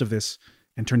 3 drops of this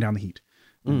and turn down the heat.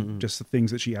 Just the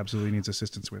things that she absolutely needs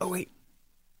assistance with. Oh, wait.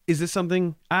 Is this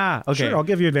something? Okay. Sure, I'll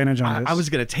give you advantage on this. I was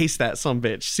going to taste that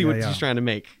sumbitch. See what she's trying to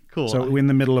make. Cool. So in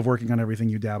the middle of working on everything,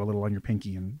 you dab a little on your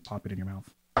pinky and pop it in your mouth.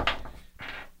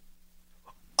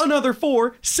 Another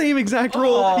 4, same exact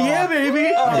roll. Oh. Yeah,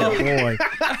 baby. Oh boy.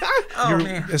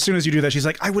 As soon as you do that, she's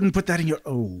like, I wouldn't put that in your...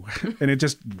 Oh. And it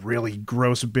just really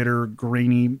gross, bitter,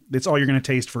 grainy. It's all you're going to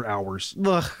taste for hours.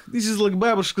 Ugh, this is like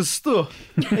babushka's stew.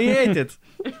 I hate it.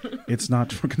 It's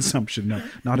not for consumption, no.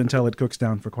 Not until it cooks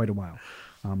down for quite a while.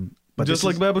 But just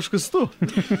like babushka's stew.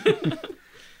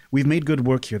 We've made good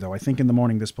work here, though. I think in the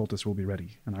morning this poultice will be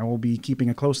ready. And I will be keeping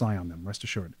a close eye on them, rest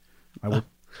assured. I will...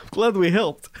 I'm glad we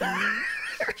helped.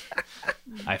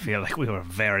 I feel like we were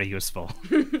very useful.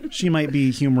 She might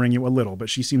be humoring you a little, but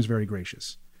she seems very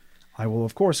gracious. I will,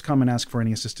 of course, come and ask for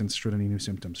any assistance should any new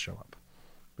symptoms show up.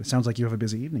 But it sounds like you have a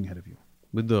busy evening ahead of you.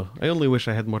 We do. I only wish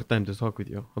I had more time to talk with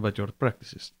you about your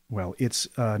practices. Well, it's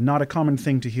not a common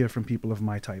thing to hear from people of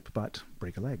my type, but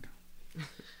break a leg.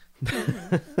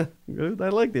 Good, I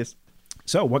like this.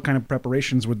 So, what kind of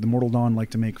preparations would the Mortal Dawn like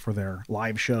to make for their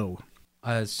live show?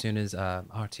 As soon as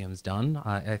Artyom's done,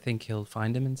 I think he'll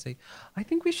find him and say, I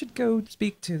think we should go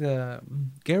speak to the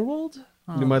Gerwold.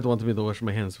 You might want me to wash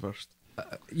my hands first.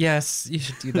 Yes, you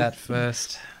should do that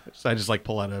first. So I just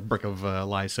pull out a brick of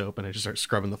lye soap and I just start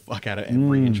scrubbing the fuck out of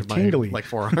every inch of my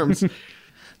forearms.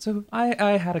 So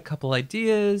I had a couple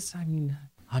ideas. I mean,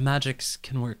 our magics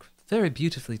can work very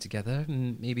beautifully together,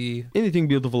 and maybe... Anything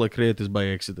beautiful I create is by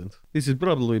accident. This is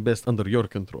probably best under your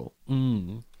control.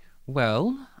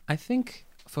 Well, I think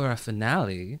for our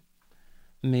finale,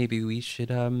 maybe we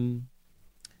should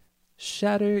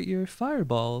shatter your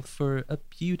fireball for a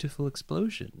beautiful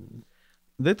explosion.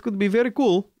 That could be very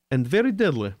cool and very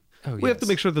deadly. Oh, we have to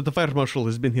make sure that the fire marshal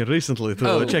has been here recently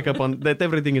to check up on that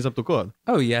everything is up to code.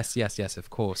 Oh, yes, of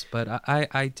course. But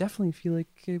I definitely feel like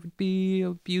it would be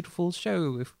a beautiful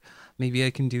show if maybe I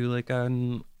can do like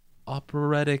an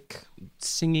operatic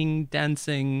singing,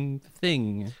 dancing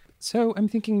thing. So I'm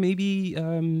thinking maybe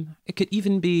it could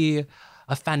even be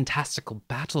a fantastical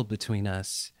battle between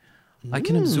us. I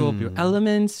can absorb your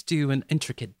elements, do an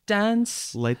intricate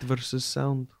dance. Light versus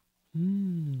sound.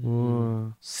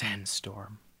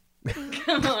 Sandstorm.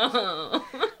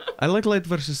 I like light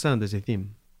versus sound as a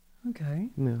theme. Okay.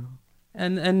 Yeah.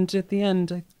 And at the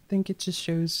end, I think it just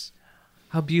shows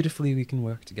how beautifully we can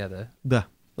work together. I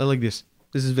like this.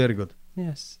 This is very good.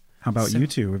 Yes. How about So- you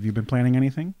two? Have you been planning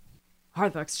anything?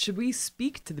 Harthox, should we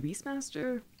speak to the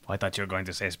Beastmaster? I thought you were going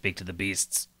to say speak to the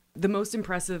beasts. The most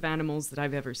impressive animals that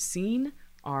I've ever seen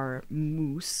are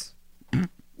moose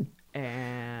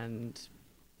and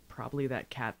probably that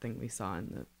cat thing we saw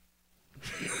in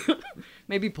the...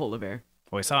 Maybe polar bear.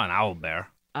 We saw an owl bear.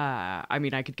 I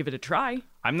mean, I could give it a try.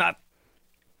 I'm not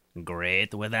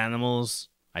great with animals.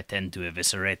 I tend to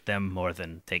eviscerate them more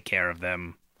than take care of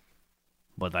them.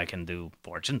 But I can do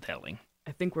fortune telling.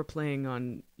 I think we're playing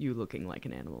on you looking like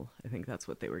an animal. I think that's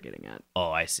what they were getting at. Oh,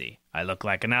 I see. I look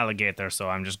like an alligator, so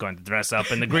I'm just going to dress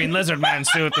up in the green lizard man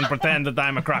suit and pretend that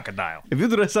I'm a crocodile. If you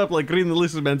dress up like Green the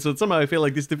Lizard Man, so somehow I feel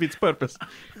like this defeats purpose.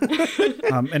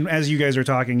 And as you guys are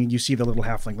talking, you see the little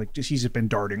halfling, like, just he's been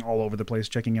darting all over the place,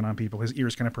 checking in on people. His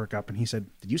ears kind of perk up, and he said,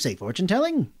 "Did you say fortune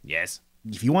telling? Yes.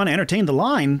 If you want to entertain the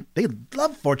line, they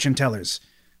love fortune tellers.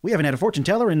 We haven't had a fortune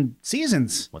teller in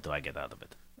seasons." What do I get out of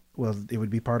it? Well, it would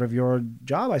be part of your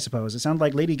job, I suppose. It sounded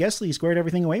like Lady Gesley squared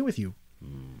everything away with you.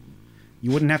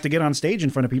 You wouldn't have to get on stage in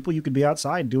front of people. You could be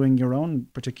outside doing your own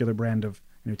particular brand of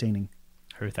entertaining.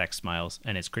 Herthak smiles,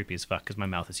 and it's creepy as fuck because my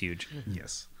mouth is huge.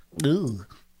 Yes. Ooh.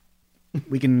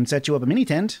 We can set you up a mini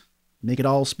tent, make it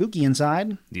all spooky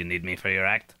inside. Do you need me for your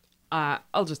act?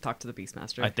 I'll just talk to the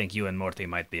Beastmaster. I think you and Morty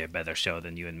might be a better show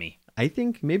than you and me. I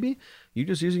think maybe you're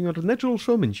just using your natural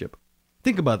showmanship.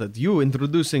 Think about it. You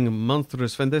introducing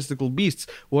monstrous, fantastical beasts,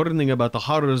 warning about the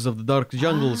horrors of the dark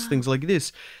jungles, things like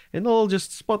this, and I'll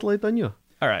just spotlight on you.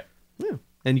 All right. Yeah.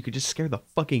 And you could just scare the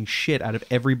fucking shit out of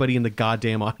everybody in the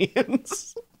goddamn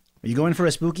audience. Are you going for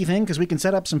a spooky thing? Because we can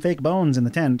set up some fake bones in the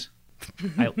tent.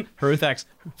 Herthak's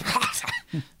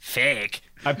Fake.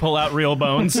 I pull out real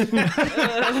bones.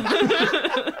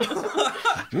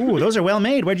 Ooh, those are well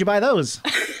made. Where'd you buy those?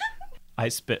 I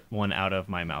spit one out of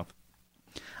my mouth.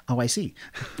 Oh, I see.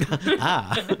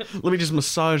 Let me just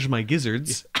massage my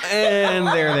gizzards, and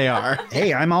there they are.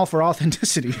 Hey, I'm all for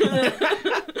authenticity.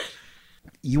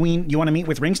 You want to meet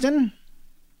with Ringston?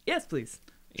 Yes, please.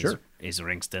 Sure. Is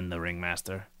Ringston the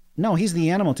ringmaster? No, he's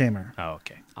the animal tamer. Oh,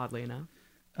 okay. Oddly enough.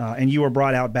 And you were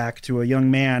brought out back to a young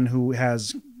man who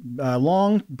has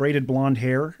long braided blonde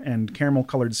hair and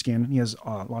caramel-colored skin. He has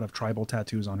a lot of tribal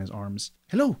tattoos on his arms.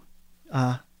 Hello.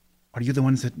 Are you the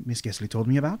ones that Miss Gesley told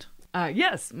me about?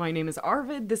 Yes, my name is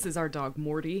Arvid. This is our dog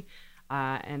Morty.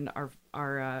 And our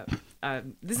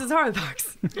this is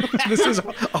Harthox. This is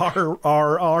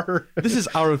our. This is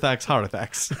Aruthax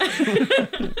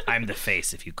Harathax. I'm the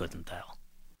face, if you couldn't tell.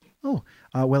 Oh,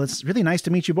 well, it's really nice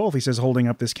to meet you both, he says, holding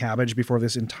up this cabbage before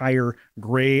this entire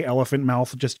gray elephant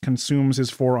mouth just consumes his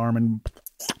forearm and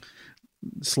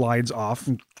slides off.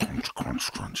 Crunch,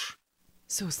 crunch, crunch.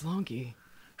 So slonky.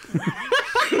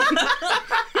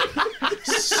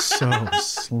 So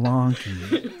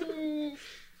slonky.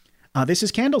 This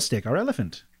is Candlestick, our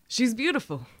elephant. She's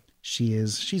beautiful. She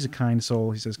is. She's a kind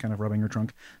soul, he says, kind of rubbing her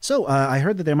trunk. So, I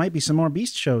heard that there might be some more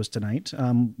beast shows tonight.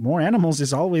 More animals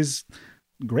is always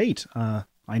great. I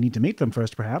need to meet them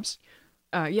first, perhaps.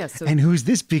 Yes. So And who's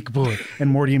this big boy? And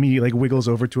Morty immediately wiggles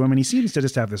over to him, and he seems to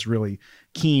just have this really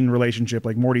keen relationship.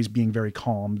 Like Morty's being very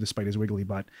calm despite his wiggly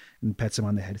butt, and pets him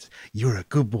on the head. Says, "You're a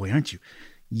good boy, aren't you?"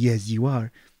 "Yes, you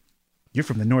are." "You're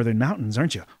from the northern mountains,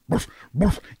 aren't you?" "Woof,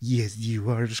 woof." "Yes, you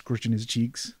are," scorching his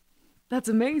cheeks. that's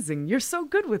amazing. You're so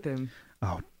good with him.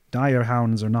 Oh, dire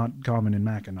hounds are not common in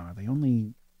Mackinac. They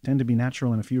only tend to be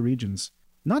natural in a few regions.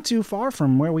 Not too far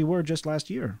from where we were just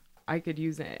last year. I could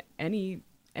use any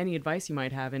advice you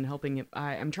might have in helping him.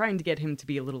 I'm trying to get him to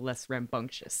be a little less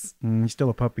rambunctious. He's still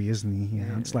a puppy, isn't he?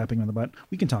 Yeah, slapping him on the butt.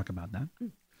 We can talk about that.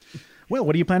 Well,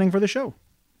 what are you planning for the show?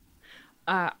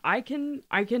 I can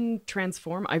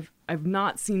transform. I've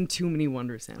not seen too many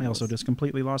wonder samples. I also just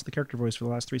completely lost the character voice for the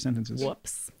last 3 sentences.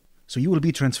 Whoops. So you will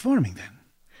be transforming then.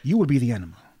 You will be the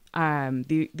animal.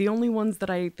 The only ones that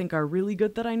I think are really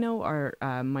good that I know are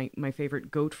my favorite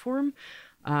goat form.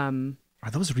 Are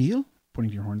those real? Pointing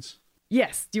to your horns.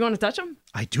 Yes. Do you want to touch them?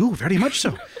 I do, very much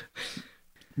so.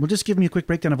 Well, just give me a quick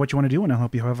breakdown of what you want to do, and I'll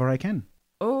help you however I can.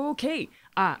 Okay.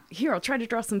 Here, I'll try to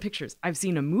draw some pictures. I've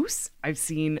seen a moose. I've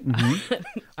seen.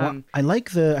 Well, I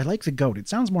like the goat. It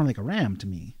sounds more like a ram to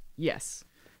me. Yes.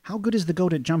 How good is the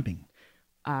goat at jumping?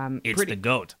 It's Pretty- the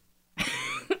goat.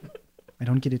 I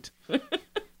don't get it.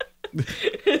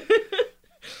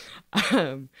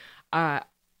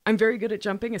 I'm very good at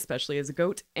jumping, especially as a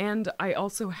goat, and I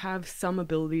also have some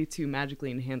ability to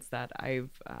magically enhance that.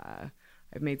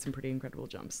 I've made some pretty incredible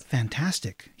jumps.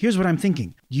 Fantastic. Here's what I'm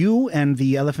thinking. You and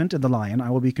the elephant and the lion, I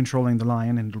will be controlling the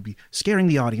lion and it'll be scaring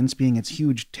the audience, being its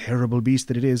huge, terrible beast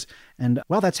that it is. And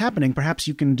while that's happening, perhaps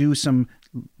you can do some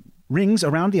rings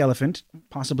around the elephant,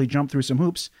 possibly jump through some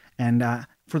hoops. And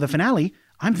for the finale,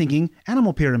 I'm thinking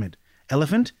animal pyramid.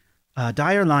 Elephant,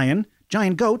 dire lion,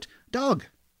 giant goat, dog.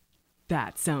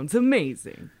 That sounds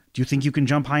amazing. Do you think you can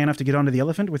jump high enough to get onto the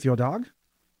elephant with your dog?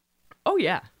 Oh,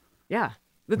 yeah. Yeah.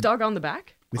 The dog on the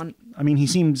back? I mean, he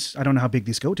seems, I don't know how big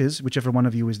this goat is. Whichever one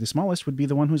of you is the smallest would be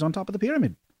the one who's on top of the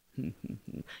pyramid.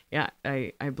 Yeah,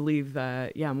 I believe,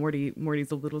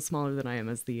 Morty's a little smaller than I am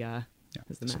as the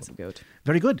massive goat.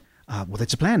 Very good. Well,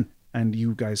 that's a plan. And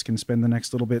you guys can spend the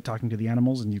next little bit talking to the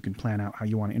animals and you can plan out how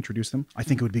you want to introduce them. I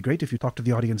think it would be great if you talk to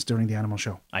the audience during the animal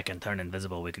show. I can turn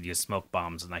invisible. We could use smoke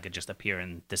bombs, and I could just appear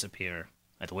and disappear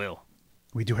at will.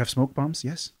 We do have smoke bombs,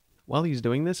 yes. While he's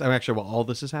doing this, while all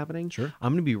this is happening, sure,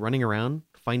 I'm going to be running around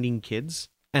finding kids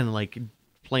and like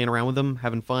playing around with them,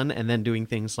 having fun, and then doing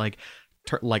things like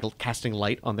casting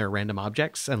light on their random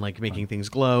objects and like making things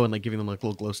glow and like giving them like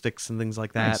little glow sticks and things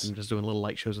like that, Nice. and just doing little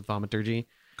light shows with thaumaturgy.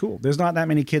 Cool. There's not that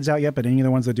many kids out yet, but any of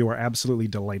the ones that do are absolutely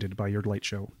delighted by your light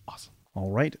show. Awesome.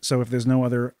 All right. So if there's no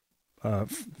other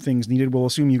things needed, we'll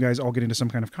assume you guys all get into some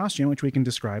kind of costume, which we can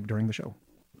describe during the show.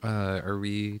 Are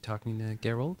we talking to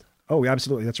Geralt? Oh,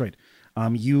 absolutely. That's right.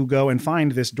 You go and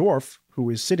find this dwarf who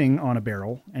is sitting on a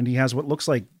barrel, and he has what looks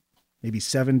like maybe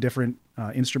 7 different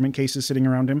instrument cases sitting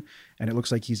around him, and it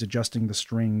looks like he's adjusting the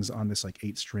strings on this like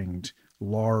 8-stringed,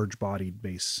 large-bodied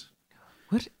bass.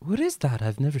 What is that?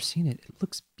 I've never seen it. It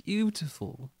looks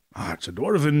beautiful. It's a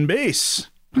dwarven bass.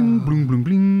 Bling, bling, bling,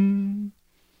 bling.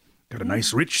 Got a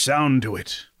nice, rich sound to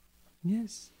it.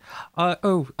 Yes.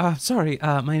 Sorry.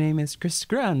 My name is Chris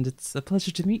Grand. It's a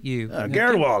pleasure to meet you.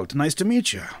 Gerwald, nice to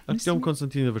meet you. Artyom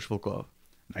Konstantinovich Volkov.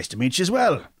 Nice to meet you as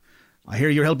well. I hear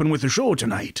you're helping with the show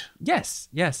tonight. Yes.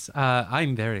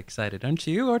 I'm very excited. Aren't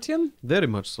you, Artyom? Very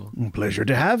much so. Pleasure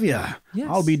to have you. Yes.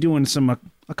 I'll be doing some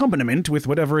accompaniment with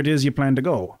whatever it is you plan to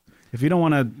go. If you don't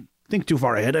want to think too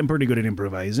far ahead, I'm pretty good at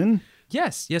improvising.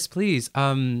 Yes, please.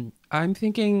 I'm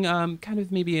thinking kind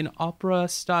of maybe an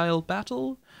opera-style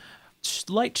battle,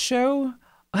 light show.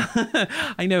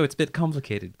 I know it's a bit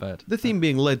complicated, but... The theme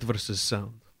being light versus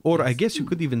sound. Or I guess you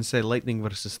could even say lightning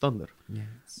versus thunder.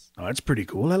 Yes. Oh, that's pretty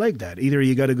cool. I like that. Either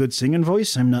you got a good singing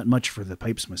voice. I'm not much for the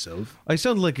pipes myself. I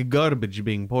sound like garbage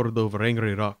being poured over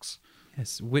angry rocks.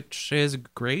 Yes, which is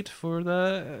great for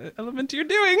the element you're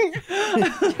doing.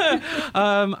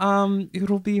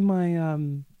 It'll be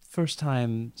my first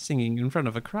time singing in front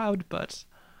of a crowd, but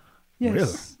yes.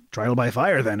 Well, trial by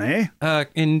fire then, eh?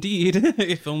 Indeed.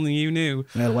 If only you knew.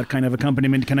 Well, what kind of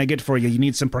accompaniment can I get for you? You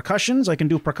need some percussions? I can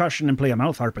do percussion and play a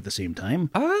mouth harp at the same time.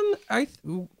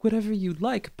 Whatever you'd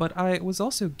like, but I was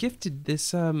also gifted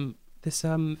this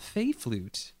fey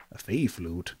flute. A fey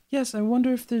flute? Yes, I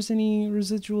wonder if there's any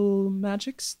residual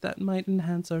magics that might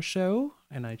enhance our show.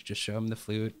 And I just show him the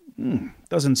flute.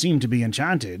 Doesn't seem to be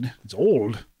enchanted. It's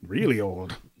old. Really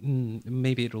old.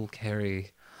 Maybe it'll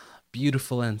carry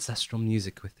beautiful ancestral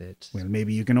music with it. Well,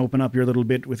 maybe you can open up your little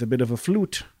bit with a bit of a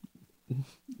flute.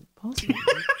 Possibly.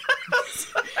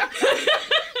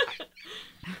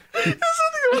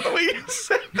 Something about the way you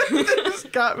said it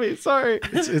just got me. Sorry.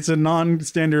 It's a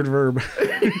non-standard verb.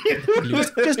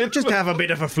 just have a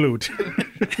bit of a flute.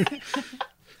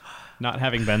 Not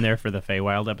having been there for the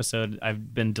Feywild episode,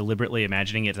 I've been deliberately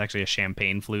imagining it's actually a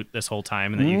champagne flute this whole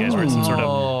time, and that you guys were at some sort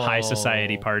of high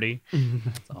society party.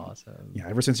 That's awesome. Yeah,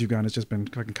 ever since you've gone, it's just been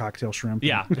fucking cocktail shrimp.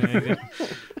 Yeah.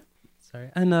 Sorry.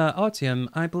 And Artyom,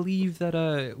 I believe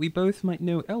that we both might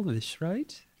know Elvish,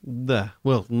 right?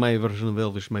 Well, my version of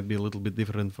Elvish might be a little bit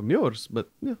different from yours, but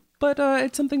yeah. But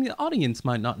it's something the audience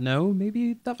might not know.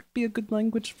 Maybe that would be a good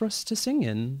language for us to sing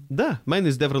in. Mine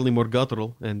is definitely more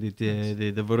guttural, and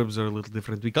the verbs are a little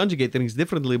different. We conjugate things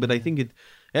differently, but I think it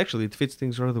fits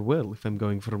things rather well if I'm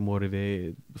going for more of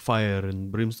a fire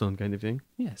and brimstone kind of thing.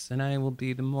 Yes, and I will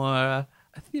be the more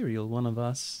ethereal one of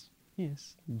us.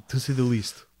 Yes. To say the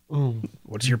least.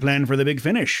 What's your plan for the big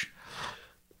finish?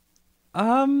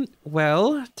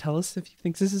 Well, tell us if you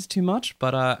think this is too much,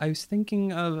 but I was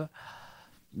thinking of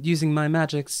using my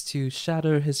magics to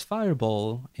shatter his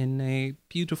fireball in a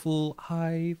beautiful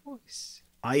high voice.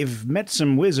 I've met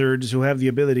some wizards who have the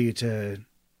ability to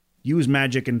use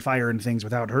magic and fire and things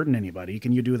without hurting anybody.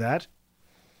 Can you do that?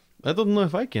 I don't know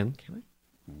if I can. Can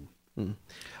I?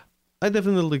 I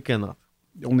definitely cannot.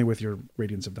 Only with your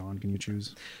Radiance of Dawn can you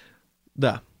choose.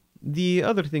 The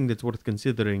other thing that's worth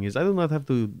considering is I do not have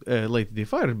to light the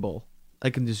fireball. I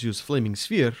can just use Flaming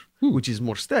Sphere, which is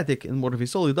more static and more of a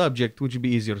solid object, which would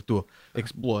be easier to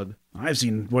explode. I've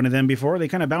seen one of them before. They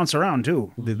kind of bounce around,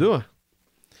 too. They do.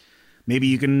 Maybe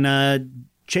you can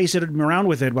chase it around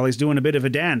with it while he's doing a bit of a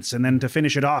dance, and then to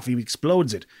finish it off, he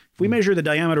explodes it. If we measure the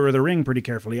diameter of the ring pretty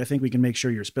carefully, I think we can make sure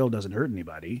your spell doesn't hurt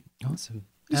anybody. Awesome.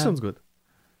 This sounds good.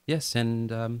 Yes,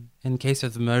 and in case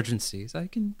of emergencies, I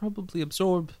can probably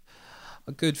absorb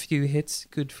a good few hits,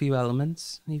 good few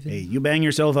elements. Even. Hey, you bang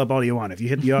yourself up all you want. If you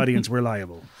hit the audience, we're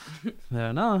liable. Fair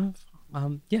enough.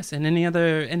 Yes, and any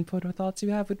other input or thoughts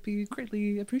you have would be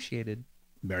greatly appreciated.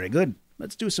 Very good.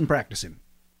 Let's do some practicing.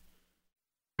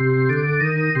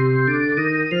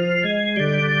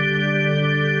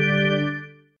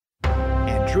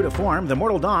 And true to form, the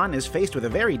Mortal Dawn is faced with a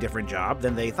very different job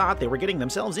than they thought they were getting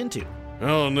themselves into.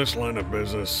 Well, in this line of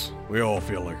business, we all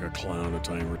feel like a clown a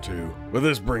time or two. But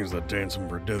this brings the dancing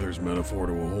for dithers metaphor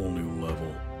to a whole new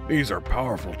level. These are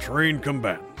powerful, trained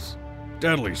combatants.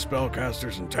 Deadly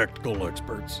spellcasters and tactical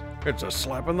experts. It's a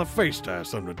slap in the face to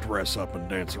ask them to dress up and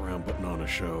dance around putting on a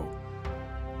show.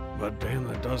 But damn,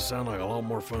 that does sound like a lot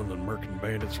more fun than murking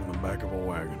bandits from the back of a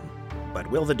wagon. But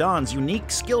will the Dawn's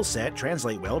unique skill set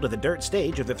translate well to the dirt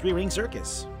stage of the Three-Ring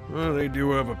Circus? Well, they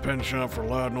do have a penchant for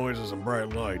loud noises and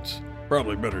bright lights.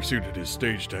 Probably better suited as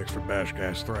stage text for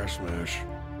Bashcast Thrash Smash.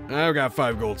 I've got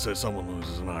 5 gold says someone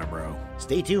loses an eyebrow.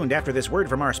 Stay tuned after this word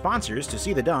from our sponsors to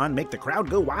see the Dawn make the crowd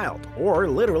go wild, or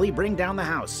literally bring down the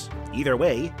house. Either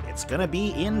way, it's gonna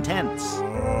be intense.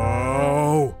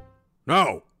 Oh,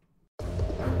 no!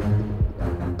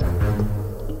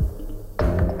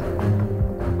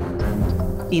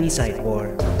 Insight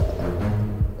War.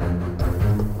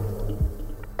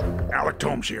 Alec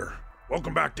Tomes here.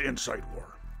 Welcome back to Insight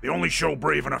War, the only show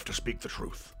brave enough to speak the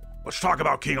truth. Let's talk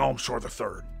about King Almsor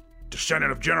III,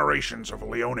 descendant of generations of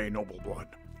Leone noble blood.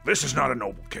 This is not a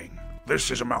noble king. This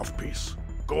is a mouthpiece.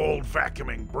 Gold,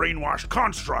 vacuuming, brainwashed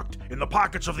construct in the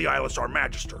pockets of the Ilisar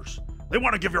Magisters. They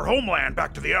want to give your homeland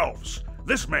back to the elves.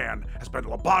 This man has been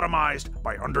lobotomized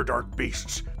by Underdark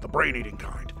beasts, the brain-eating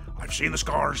kind. I've seen the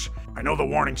scars. I know the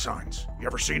warning signs. You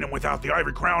ever seen him without the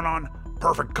ivory crown on?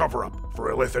 Perfect cover-up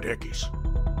for illithid hickeys.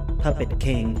 Puppet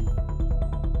King.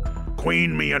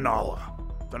 Queen Mianala,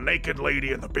 the naked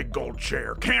lady in the big gold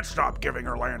chair, can't stop giving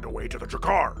her land away to the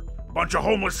Drakkar. A bunch of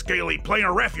homeless, scaly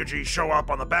planar refugees show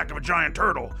up on the back of a giant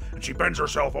turtle, and she bends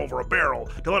herself over a barrel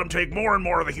to let them take more and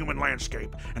more of the human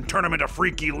landscape and turn them into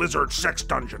freaky lizard sex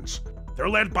dungeons. They're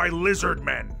led by lizard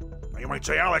men. Now you might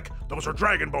say, Alec, those are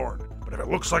dragonborn. But if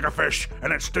it looks like a fish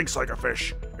and it stinks like a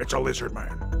fish, it's a lizard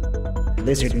man.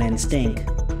 Lizard men stink.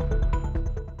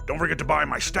 Don't forget to buy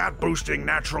my stat-boosting,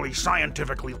 naturally,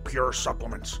 scientifically pure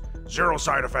supplements. 0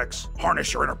 side effects.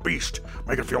 Harness your inner beast.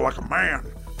 Make it feel like a man.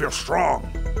 Feel strong.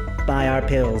 Buy our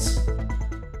pills.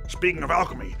 Speaking of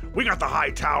alchemy, we got the high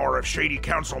tower of shady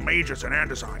council mages in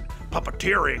Andesine,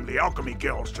 puppeteering the alchemy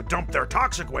guilds to dump their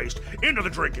toxic waste into the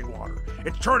drinking water.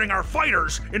 It's turning our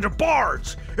fighters into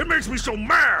bards. It makes me so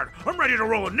mad. I'm ready to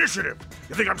roll initiative.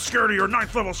 You think I'm scared of your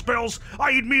 9th level spells?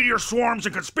 I eat meteor swarms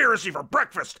and conspiracy for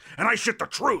breakfast, and I shit the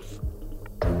truth.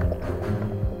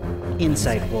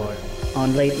 Insight War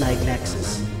on Late Night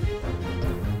Nexus.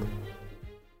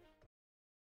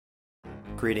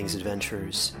 Greetings,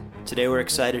 adventurers. Today we're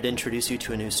excited to introduce you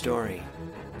to a new story,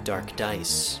 Dark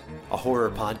Dice, a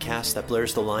horror podcast that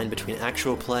blurs the line between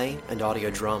actual play and audio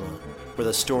drama, where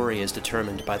the story is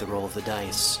determined by the roll of the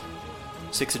dice.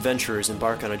 6 adventurers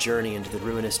embark on a journey into the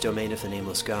ruinous domain of the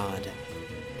Nameless God.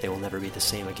 They will never be the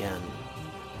same again.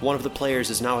 One of the players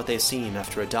is not what they seem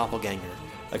after a doppelganger,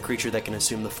 a creature that can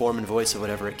assume the form and voice of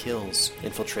whatever it kills,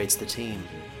 infiltrates the team.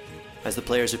 As the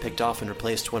players are picked off and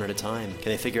replaced one at a time,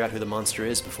 can they figure out who the monster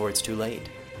is before it's too late?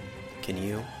 Can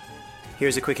you?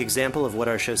 Here's a quick example of what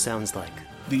our show sounds like.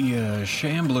 The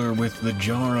shambler with the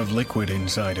jar of liquid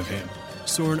inside of him.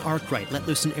 Soren Arkwright let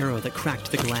loose an arrow that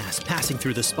cracked the glass, passing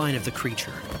through the spine of the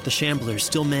creature. The shambler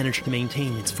still managed to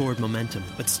maintain its forward momentum,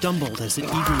 but stumbled as it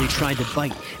eagerly tried to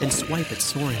bite and swipe at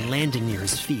Soren, landing near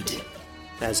his feet.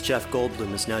 As Jeff Goldblum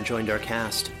has now joined our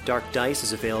cast, Dark Dice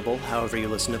is available however you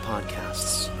listen to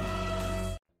podcasts.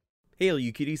 Hey, all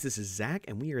you cuties, this is Zach,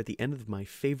 and we are at the end of my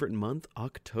favorite month,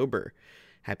 October.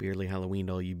 Happy early Halloween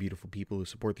to all you beautiful people who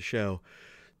support the show.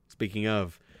 Speaking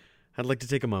of, I'd like to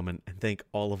take a moment and thank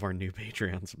all of our new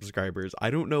Patreon subscribers.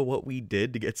 I don't know what we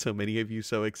did to get so many of you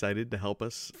so excited to help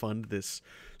us fund this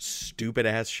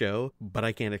stupid-ass show, but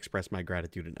I can't express my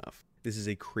gratitude enough. This is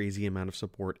a crazy amount of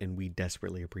support, and we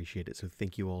desperately appreciate it, so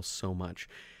thank you all so much.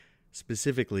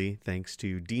 Specifically, thanks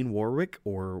to Dean Warwick,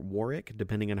 or Warwick,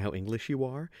 depending on how English you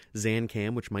are, Zan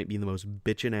Cam, which might be the most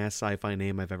bitchin'-ass sci-fi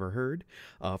name I've ever heard,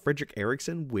 Frederick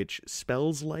Erickson, which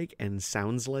spells like and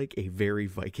sounds like a very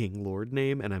Viking lord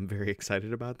name, and I'm very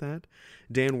excited about that,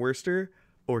 Dan Worster,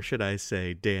 or should I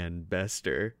say Dan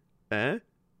Bester? Eh?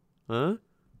 Huh?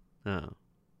 Oh.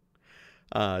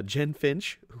 Jen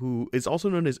Finch, who is also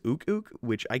known as Ook Ook,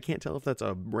 which I can't tell if that's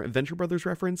a Venture Brothers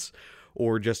reference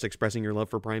or just expressing your love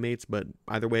for primates, but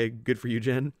either way, good for you,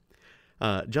 Jen.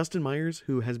 Justin Myers,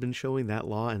 who has been showing that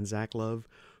Law and Zach love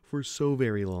for so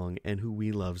very long and who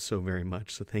we love so very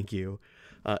much, so thank you.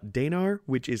 Danar,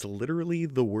 which is literally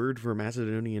the word for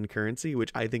Macedonian currency,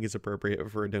 which I think is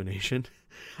appropriate for a donation.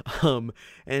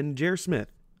 And Jer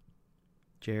Smith.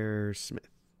 Jer Smith.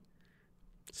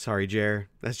 Sorry, Jer.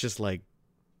 That's just like,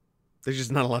 there's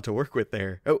just not a lot to work with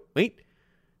there. Oh, wait,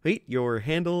 your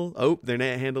handle, their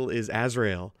net handle is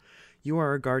Azrael. You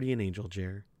are a guardian angel,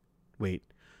 Jer. Wait,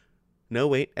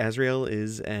 Azrael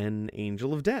is an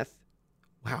angel of death.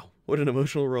 Wow, what an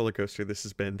emotional roller coaster this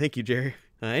has been. Thank you, Jer.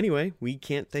 Anyway, we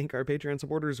can't thank our Patreon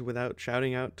supporters without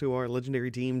shouting out to our legendary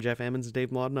team, Jeff Ammons and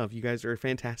Dave Mlodinow. You guys are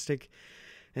fantastic,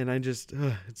 and I just,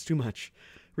 it's too much.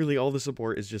 Really, all the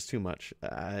support is just too much.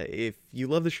 If you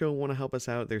love the show and want to help us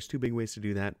out, there's two big ways to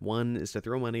do that. One is to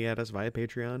throw money at us via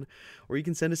Patreon, or you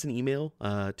can send us an email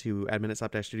to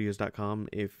admin@slapdashstudios.com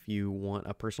if you want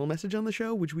a personal message on the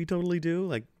show, which we totally do.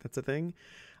 Like, that's a thing.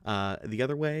 The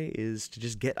other way is to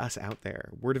just get us out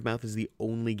there. Word of mouth is the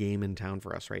only game in town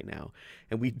for us right now,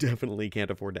 and we definitely can't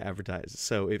afford to advertise.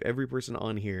 So if every person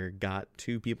on here got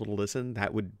 2 people to listen,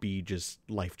 that would be just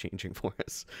life-changing for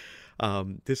us.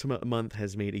 This month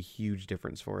has made a huge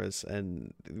difference for us,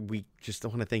 and we just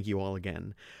want to thank you all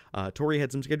again. Tori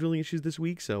had some scheduling issues this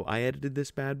week, so I edited this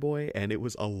bad boy, and it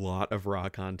was a lot of raw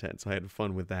content, so I had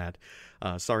fun with that.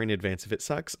 Sorry in advance if it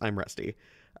sucks. I'm rusty.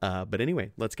 But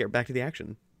anyway, let's get back to the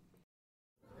action.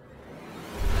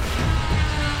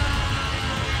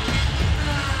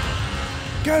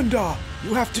 Gandalf,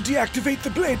 you have to deactivate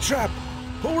the blade trap,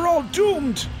 or we're all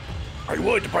doomed. I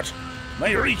would, but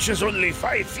my reach is only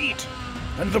 5 feet,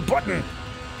 and the button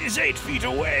is 8 feet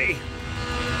away.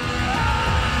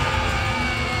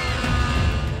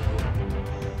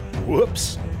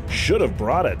 Whoops. Should have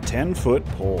brought a 10-foot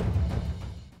pole.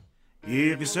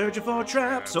 If you're searching for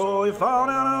traps or you fall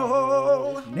down a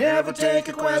hole, never take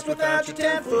a quest without your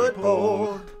 10-foot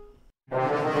pole.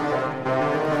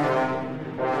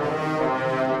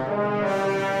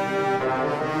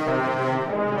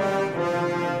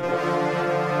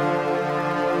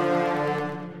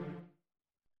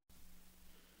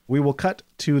 We will cut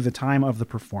to the time of the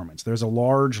performance. There's a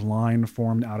large line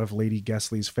formed out of Lady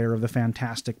Gesley's Fair of the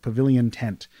Fantastic pavilion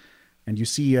tent, and you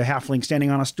see a halfling standing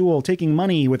on a stool, taking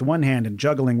money with one hand and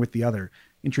juggling with the other,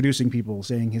 introducing people,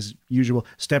 saying his usual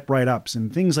step right ups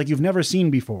and things like you've never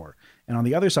seen before. And on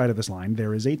the other side of this line,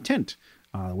 there is a tent,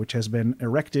 which has been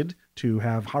erected to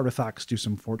have Harathax do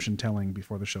some fortune telling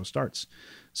before the show starts.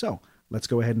 So let's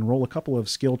go ahead and roll a couple of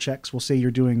skill checks. We'll say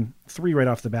you're doing 3 right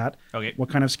off the bat. Okay. What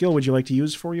kind of skill would you like to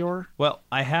use for your... Well,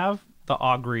 I have the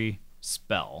Augury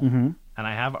spell, and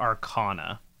I have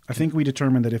Arcana. I think we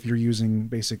determined that if you're using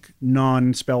basic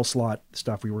non-spell slot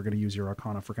stuff, we were going to use your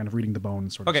Arcana for kind of reading the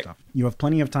bones sort of stuff. You have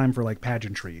plenty of time for like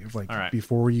pageantry, of like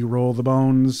before you roll the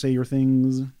bones, say your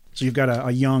things. So you've got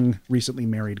a young, recently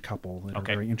married couple that are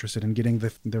very interested in getting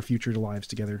their future lives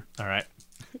together. All right.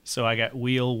 So I got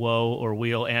wheel, woe, or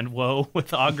wheel and woe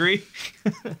with Augury.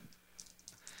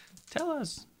 Tell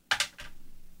us.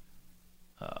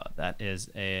 That is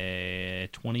a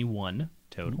 21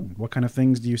 total. What kind of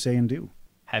things do you say and do?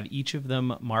 Have each of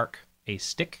them mark a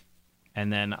stick,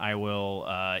 and then I will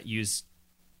use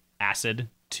acid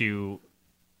to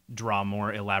draw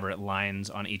more elaborate lines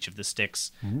on each of the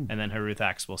sticks, and then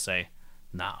Harathax will say,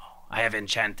 "Now, I have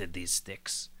enchanted these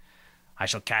sticks. I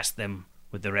shall cast them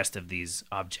with the rest of these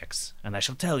objects, and I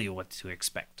shall tell you what to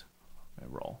expect." I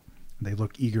roll. They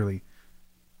look eagerly.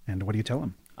 And what do you tell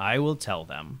them? I will tell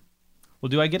them. Well,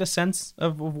 do I get a sense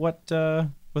of what...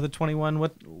 with a 21,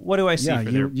 what do I see for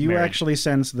their you marriage? actually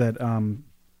sense that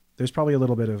there's probably a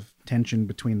little bit of tension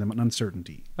between them and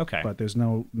uncertainty. Okay. But there's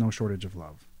no shortage of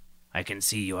love. I can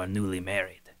see you are newly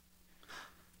married.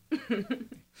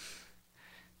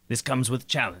 This comes with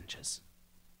challenges.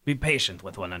 Be patient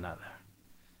with one another.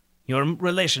 Your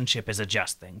relationship is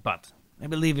adjusting, but I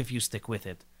believe if you stick with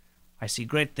it, I see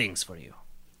great things for you.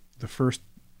 The first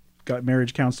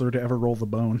marriage counselor to ever roll the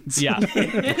bones. Yeah.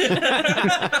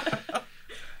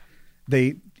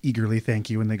 They eagerly thank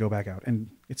you and they go back out, and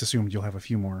it's assumed you'll have a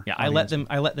few more. Yeah, I let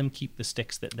them keep the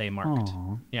sticks that they marked.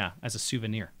 Aww. Yeah, as a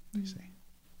souvenir. I see.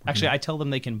 Actually, I tell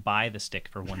them they can buy the stick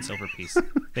for 1 silver piece.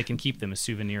 They can keep them as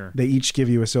souvenir. They each give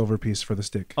you a silver piece for the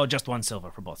stick. Oh, just 1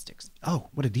 silver for both sticks. Oh,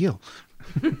 what a deal.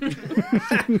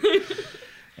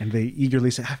 And they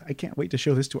eagerly say, I can't wait to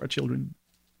show this to our children.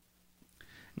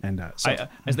 And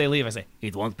as they leave, I say,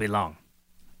 it won't be long.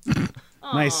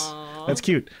 Nice. That's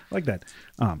cute. I like that.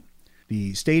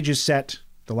 The stage is set.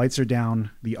 The lights are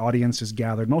down. The audience is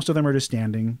gathered. Most of them are just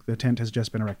standing. The tent has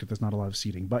just been erected. There's not a lot of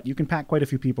seating. But you can pack quite a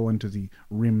few people into the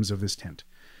rims of this tent.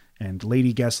 And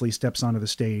Lady Gesley steps onto the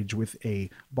stage with a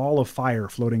ball of fire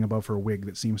floating above her wig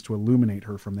that seems to illuminate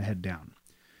her from the head down.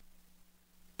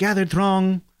 Gathered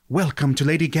throng, welcome to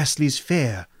Lady Gesley's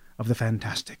Fair of the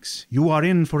Fantastics. You are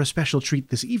in for a special treat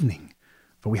this evening,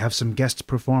 for we have some guest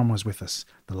performers with us,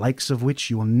 the likes of which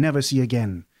you will never see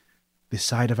again, this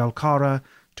side of Alcara,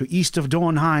 to east of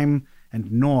Dornheim, and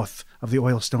north of the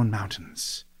Oilstone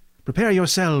Mountains. Prepare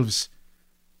yourselves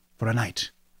for a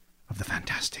night of the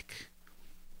fantastic.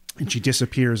 And she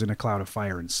disappears in a cloud of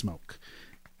fire and smoke.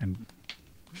 And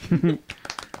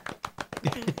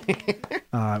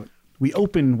we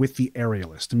open with the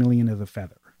aerialist, Million of the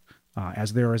Feather,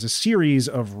 as there is a series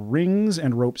of rings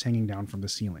and ropes hanging down from the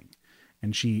ceiling.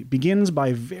 And she begins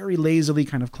by very lazily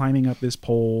kind of climbing up this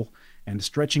pole and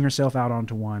stretching herself out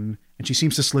onto one. And she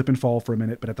seems to slip and fall for a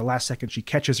minute, but at the last second she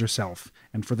catches herself.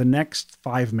 And for the next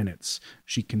 5 minutes,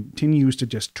 she continues to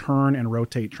just turn and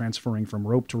rotate, transferring from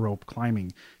rope to rope,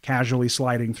 climbing, casually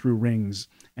sliding through rings.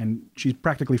 And she's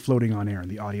practically floating on air, and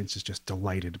the audience is just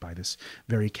delighted by this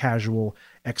very casual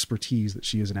expertise that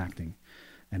she is enacting.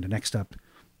 And next up,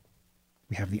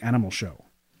 we have the animal show.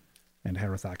 And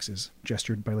Harathax is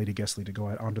gestured by Lady Gesley to go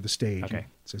out onto the stage. Okay. And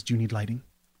says, do you need lighting?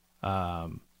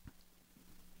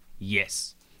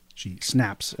 Yes. She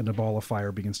snaps, and a ball of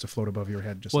fire begins to float above your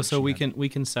head. Just Well, like so she we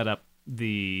had. can set up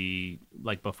the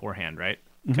beforehand, right?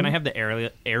 Mhm. Can I have the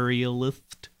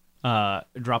aerialist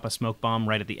drop a smoke bomb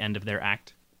right at the end of their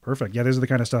act? Perfect. Yeah, this is the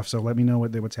kind of stuff. So let me know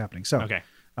what's happening. So, Okay.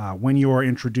 When you are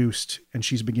introduced and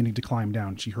she's beginning to climb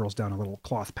down, she hurls down a little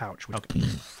cloth pouch. Which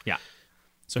Yeah.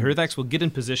 So Harathax will get in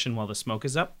position while the smoke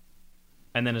is up,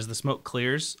 and then as the smoke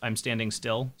clears, I'm standing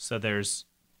still, so there's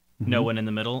no Mhm. one in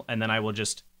the middle, and then I will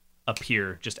just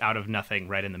appear just out of nothing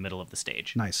right in the middle of the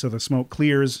stage. Nice. So the smoke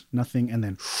clears, nothing, and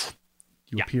then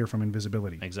you appear from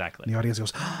invisibility. Exactly. And the audience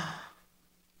goes,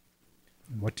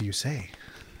 what do you say?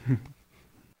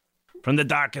 From the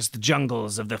darkest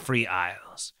jungles of the Free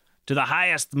Isles to the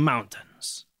highest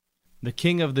mountains, the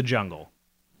king of the jungle.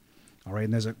 All right,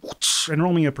 and there's and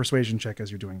roll me a persuasion check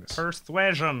as you're doing this.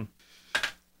 Persuasion.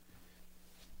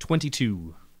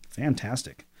 22.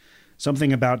 Fantastic.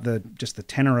 Something about the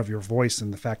tenor of your voice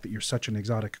and the fact that you're such an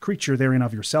exotic creature therein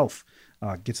of yourself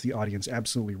gets the audience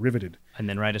absolutely riveted. And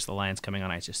then right as the lion's coming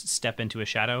on, I just step into a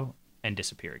shadow and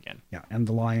disappear again. Yeah, and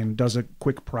the lion does a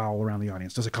quick prowl around the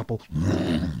audience, does a couple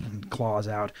claws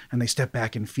out, and they step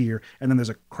back in fear. And then there's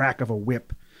a crack of a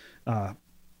whip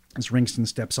as Ringston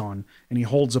steps on, and he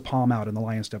holds a palm out, and the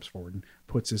lion steps forward and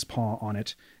puts his paw on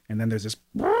it. And then there's this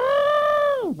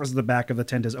as the back of the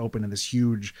tent is open, and this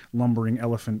huge lumbering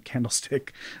elephant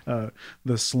candlestick, the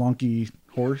slonky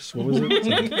horse, what was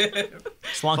it?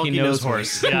 Slonky nose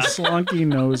horse. Yeah. Slonky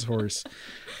nose horse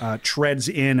treads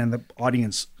in, and the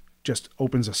audience just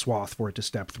opens a swath for it to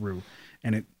step through,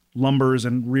 and it lumbers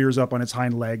and rears up on its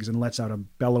hind legs and lets out a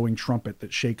bellowing trumpet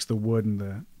that shakes the wood and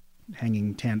the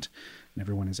hanging tent, and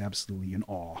everyone is absolutely in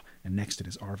awe. And next it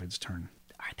is Arvid's turn.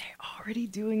 Are they already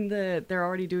doing they're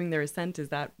already doing their ascent? Is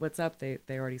that what's up? They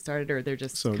already started, or they're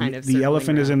just So kind of the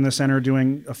elephant is in the center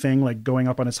doing a thing, like going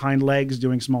up on its hind legs,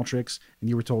 doing small tricks, and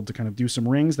you were told to kind of do some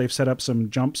rings. They've set up some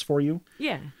jumps for you.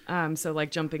 Yeah. So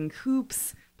like jumping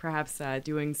hoops, perhaps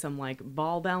doing some like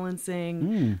ball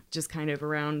balancing, just kind of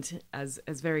around as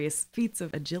various feats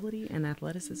of agility and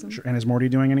athleticism. Sure. And is Morty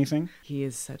doing anything? He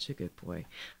is such a good boy.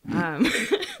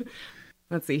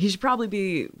 Let's see. He should probably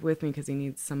be with me because he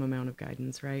needs some amount of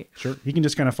guidance, right? Sure. He can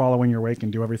just kind of follow in your wake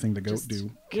and do everything the goat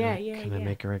do. Can I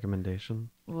make a recommendation?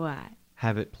 What?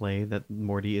 Have it play that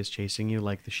Morty is chasing you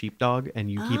like the sheepdog,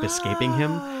 and you keep escaping him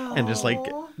and just like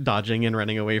dodging and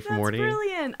running away from Morty.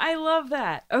 Brilliant. I love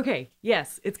that. Okay.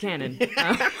 Yes, it's canon.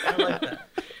 I like that.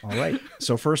 All right.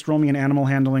 So first, roll me an animal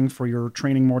handling for your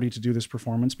training Morty to do this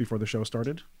performance before the show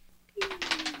started.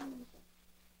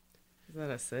 Is that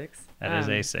a 6? That is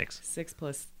a 6. 6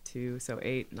 plus 2, so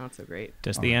 8. Not so great.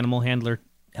 Does the animal handler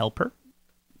help her?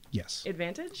 Yes.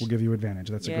 Advantage? We'll give you advantage.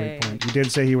 That's a Yay. great point. You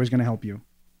did say he was going to help you.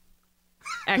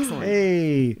 Excellent.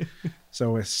 Hey.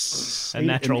 So a A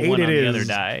natural 8 1 it on the is. other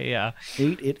die, yeah.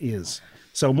 8 it is.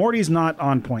 So Morty's not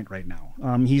on point right now.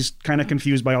 He's kind of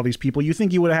confused by all these people. You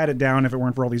think he would have had it down if it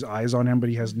weren't for all these eyes on him, but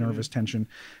he has nervous tension.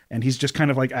 And he's just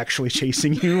kind of like actually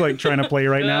chasing you, like trying to play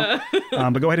right now.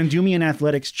 But go ahead and do me an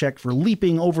athletics check for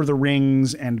leaping over the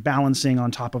rings and balancing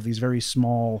on top of these very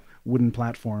small wooden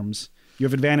platforms. You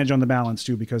have advantage on the balance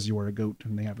too because you are a goat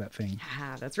and they have that thing.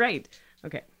 Ah, that's right.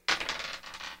 Okay.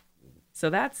 So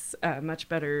that's much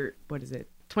better. What is it?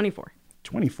 24.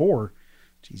 24?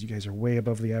 Jeez, you guys are way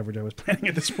above the average I was planning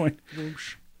at this point.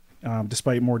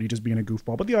 Despite Morty just being a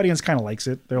goofball. But the audience kind of likes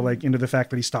it. They're like into the fact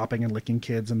that he's stopping and licking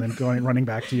kids and then running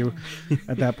back to you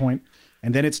at that point.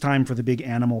 And then it's time for the big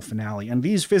animal finale. And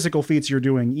these physical feats you're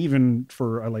doing, even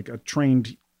for like a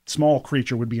trained small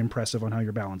creature, would be impressive on how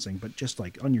you're balancing. But just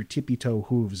like on your tippy-toe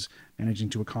hooves, managing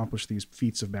to accomplish these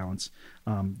feats of balance.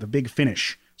 The big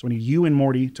finish. So I need you and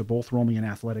Morty to both roll me an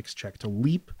athletics check to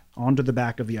leap onto the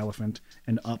back of the elephant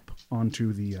and up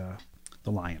onto the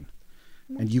lion.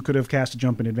 And you could have cast a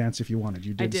jump in advance if you wanted.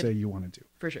 You did say you wanted to.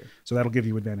 For sure. So that'll give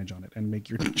you advantage on it and make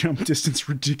your jump distance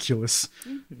ridiculous.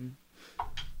 Mm-hmm.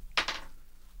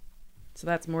 So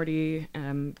that's Morty.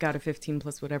 Got a 15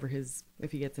 plus whatever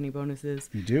if he gets any bonuses.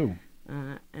 You do.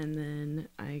 And then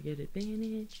I get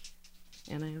advantage.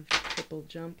 And I have triple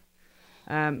jump.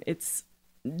 It's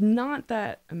not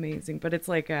that amazing, but it's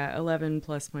like 11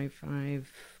 plus my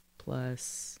 5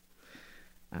 plus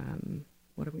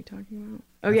what are we talking about?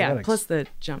 Oh athletics. Yeah, plus the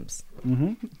jumps.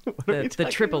 Mm-hmm. the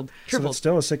tripled. So that's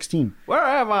still a 16. Where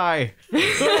am I? What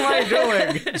am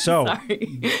I doing? So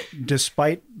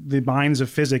despite the minds of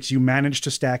physics, you managed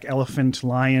to stack elephant,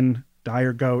 lion,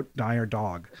 dire goat, dire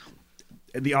dog.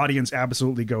 The audience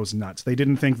absolutely goes nuts. They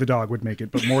didn't think the dog would make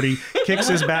it, but Morty kicks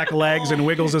his back legs and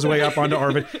wiggles his way up onto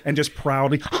Arvid and just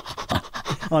proudly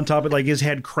on top of like his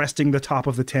head cresting the top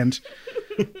of the tent.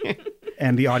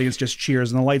 And the audience just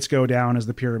cheers and the lights go down as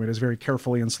the pyramid is very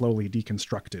carefully and slowly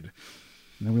deconstructed.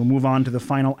 And then we'll move on to the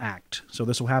final act. So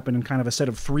this will happen in kind of a set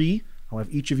of 3. I'll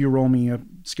have each of you roll me a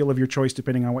skill of your choice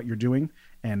depending on what you're doing.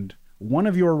 And one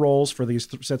of your rolls for these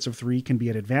sets of 3 can be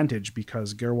at advantage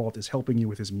because Gerwalt is helping you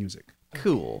with his music.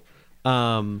 Cool.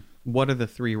 What are the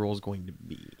 3 rolls going to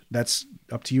be? That's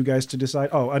up to you guys to decide.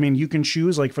 Oh, I mean, you can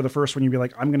choose, like, for the first one, you'd be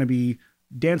like, I'm going to be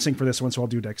dancing for this one, so I'll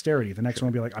do dexterity. The next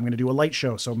one will be like, I'm going to do a light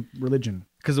show, so religion.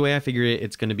 Because the way I figure it,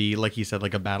 it's going to be, like you said,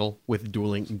 like a battle with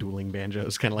dueling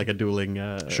banjos, kind of like a dueling,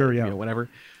 sure, yeah, whatever.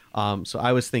 So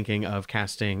I was thinking of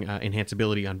casting enhance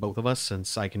ability on both of us,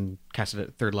 since I can cast it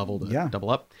at 3rd level to double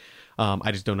up.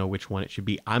 I just don't know which one it should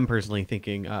be. I'm personally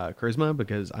thinking charisma,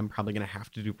 because I'm probably going to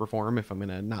have to do perform if I'm going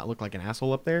to not look like an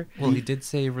asshole up there. Well, he did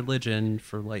say religion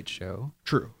for light show.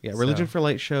 True. Yeah, religion for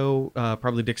light show,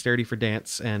 probably dexterity for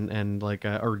dance, and like,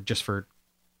 or just for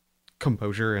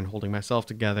composure and holding myself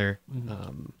together.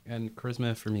 Mm-hmm. And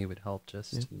charisma for me would help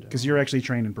just because you're actually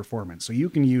trained in performance, so you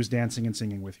can use dancing and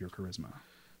singing with your charisma.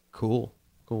 Cool.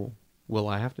 Will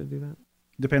I have to do that?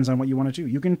 Depends on what you want to do.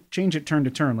 You can change it turn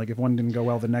to turn. Like if one didn't go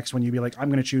well, the next one you'd be like, I'm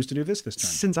going to choose to do this turn.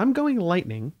 Since I'm going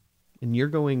lightning and you're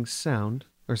going sound,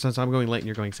 or since I'm going light and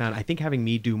you're going sound, I think having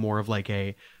me do more of like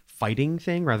a fighting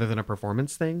thing rather than a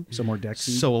performance thing. So more dexy.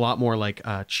 So a lot more like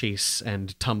chase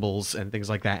and tumbles and things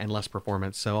like that, and less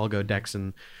performance. So I'll go dex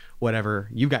and whatever.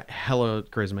 You've got hella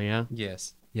charisma, yeah?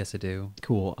 Yes, I do.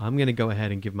 Cool. I'm going to go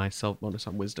ahead and give myself bonus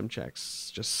on wisdom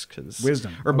checks just because.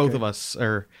 Wisdom. Or both of us,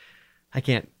 or I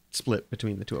can't split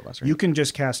between the 2 of us, right? You can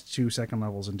just cast 2 second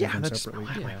levels and do them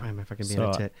separately. Why am I fucking being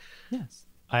a tit? Yes.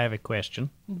 I have a question.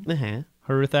 Uh-huh.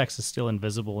 Haruthax is still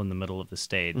invisible in the middle of the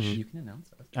stage. Mm-hmm. You can announce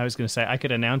us. I was going to say, I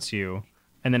could announce you,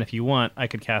 and then if you want, I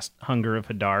could cast Hunger of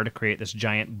Hadar to create this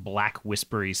giant black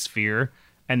whispery sphere,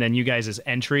 and then you guys'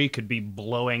 entry could be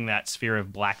blowing that sphere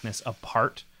of blackness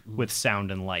apart with sound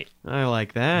and light. I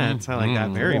like that. I like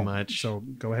that very much. So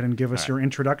go ahead and give us your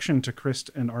introduction to Christ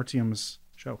and Artyom's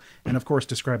show. And of course,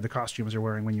 describe the costumes you're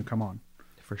wearing when you come on.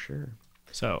 For sure.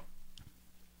 So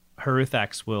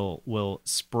Haruthax will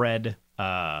spread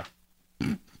I've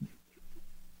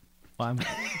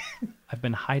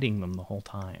been hiding them the whole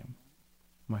time.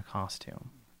 My costume.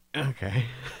 Okay.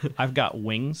 I've got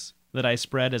wings that I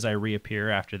spread as I reappear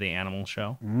after the animal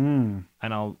show. And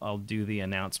I'll do the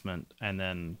announcement, and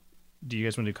then do you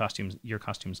guys want to do your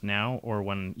costumes now or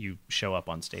when you show up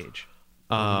on stage?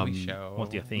 We show. What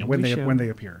do you think? When they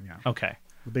appear, yeah. Okay.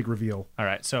 The big reveal. All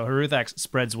right. So Haruthax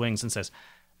spreads wings and says,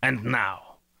 "And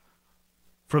now,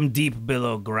 from deep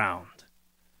below ground,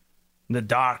 the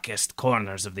darkest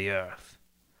corners of the earth,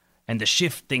 and the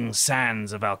shifting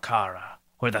sands of Alcara,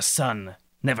 where the sun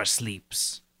never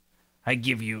sleeps, I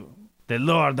give you the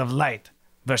Lord of Light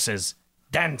versus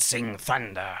Dancing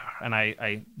Thunder." And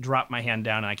I drop my hand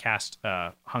down and I cast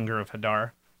Hunger of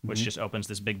Hadar which just opens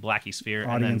this big blacky sphere.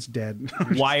 Audience and then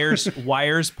dead.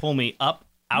 wires pull me up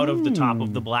out of the top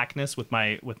of the blackness with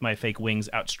my fake wings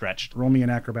outstretched. Roll me an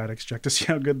acrobatics check to see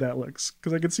how good that looks,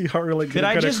 because I could see how like could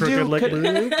I just crooked, do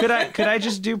like, could I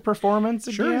just do performance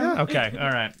again? Sure, yeah. Okay, all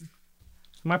right.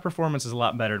 My performance is a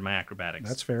lot better than my acrobatics.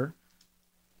 That's fair.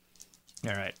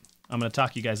 All right. I'm going to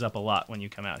talk you guys up a lot when you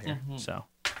come out here. So,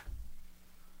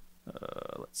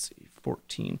 let's see.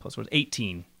 14 plus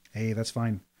 18. Hey, that's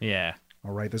fine. Yeah.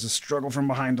 All right. There's a struggle from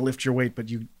behind to lift your weight, but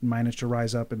you manage to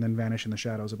rise up and then vanish in the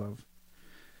shadows above.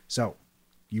 So,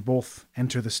 you both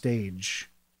enter the stage.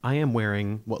 I am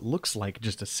wearing what looks like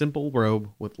just a simple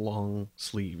robe with long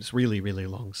sleeves, really, really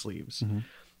long sleeves.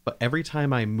 But every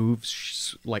time I move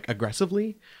like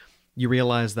aggressively, you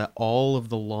realize that all of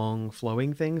the long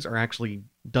flowing things are actually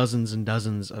dozens and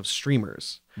dozens of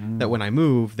streamers. That when I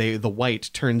move, the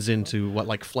white turns into what,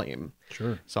 like flame.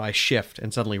 Sure. So I shift,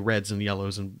 and suddenly reds and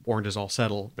yellows and oranges all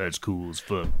settle. That's cool as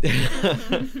fuck.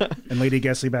 And Lady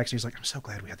Ghastly backstage's like, I'm so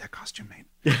glad we had that costume made.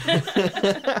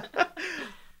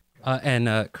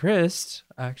 And Chris,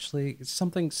 actually,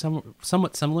 something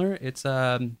somewhat similar. It's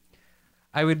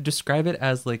I would describe it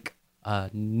as like a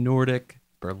Nordic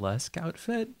burlesque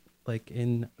outfit, like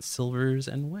in silvers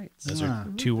and whites. Those are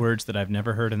two words that I've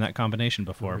never heard in that combination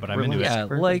before, but I'm into it. Yeah,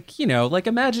 like, like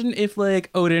imagine if like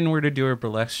Odin were to do a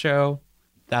burlesque show.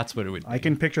 That's what it would be. I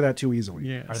can picture that too easily.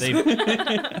 Yes. Are they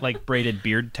like braided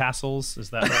beard tassels? Is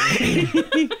that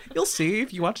right? You'll see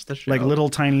if you watch the show. Like little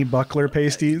tiny buckler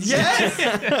pasties.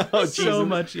 Yes! Oh, so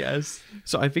much, yes.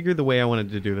 So I figured the way I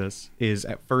wanted to do this is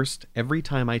at first, every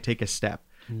time I take a step,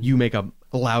 you make a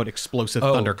loud explosive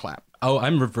thunderclap. Oh,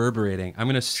 I'm reverberating. I'm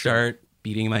going to start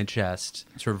beating my chest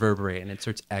to reverberate, and it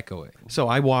starts echoing. So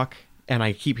I walk, and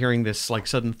I keep hearing this like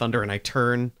sudden thunder, and I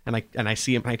turn, and I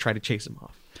see him, and I try to chase him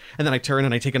off. And then I turn,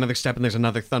 and I take another step, and there's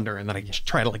another thunder, and then I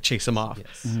try to like chase him off.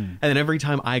 Yes. And then every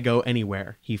time I go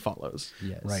anywhere, he follows.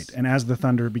 Yes. Right. And as the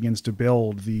thunder begins to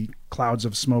build, the clouds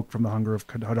of smoke from the hunger of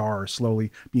Hadar are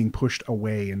slowly being pushed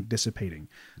away and dissipating.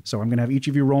 So I'm going to have each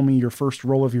of you roll me your first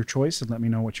roll of your choice and let me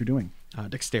know what you're doing.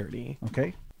 Dexterity.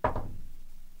 Okay.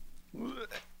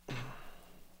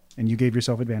 And you gave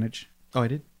yourself advantage. Oh, I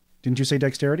did? Didn't you say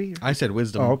dexterity? I said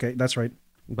wisdom. Oh, okay. That's right.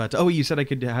 But, you said I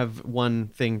could have one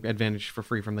thing advantage for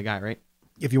free from the guy, right?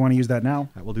 If you want to use that now.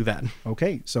 I will do that.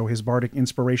 Okay. So his bardic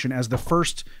inspiration, as the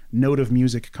first note of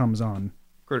music comes on.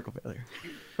 Critical failure.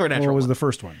 Or natural. What was the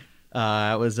first one?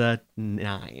 It was a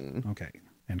 9. Okay.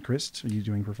 And Chris, are you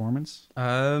doing performance?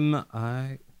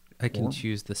 I can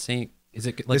choose the same. Is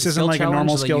it like this isn't like a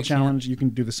normal skill you challenge? You can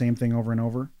do the same thing over and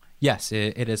over? Yes,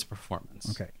 it is performance.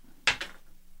 Okay.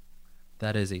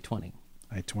 That is a 20.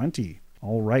 A 20.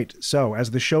 All right. So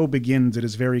as the show begins, it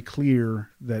is very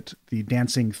clear that the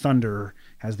dancing thunder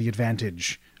has the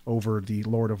advantage over the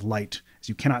Lord of Light, as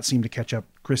you cannot seem to catch up.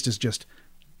 Chris is just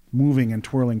moving and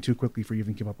twirling too quickly for you to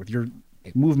even keep up with. Your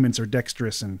movements are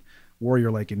dexterous and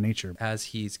warrior-like in nature. As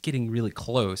he's getting really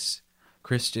close,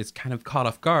 Chris is kind of caught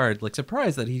off guard, like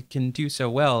surprised that he can do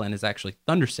so well, and is actually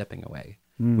thunderstepping away,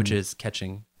 which is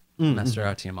catching Master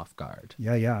Artyom off guard.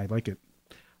 Yeah, I like it.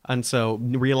 And so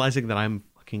realizing that I'm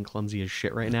fucking clumsy as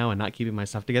shit right now and not keeping my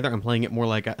stuff together, I'm playing it more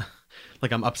like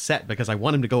I'm upset because I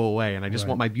want him to go away and I just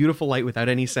want my beautiful light without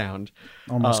any sound.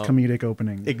 Almost comedic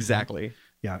opening. Exactly.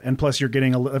 Yeah, and plus you're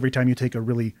getting every time you take a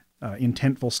really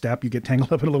intentful step, you get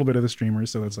tangled up in a little bit of the streamers,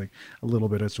 so it's like a little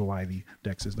bit as to why the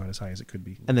dex is not as high as it could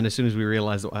be. And then as soon as we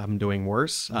realize that I'm doing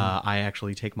worse, I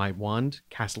actually take my wand,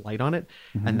 cast light on it,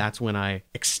 and that's when I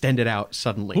extend it out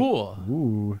suddenly.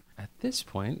 Ooh. At this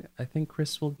point, I think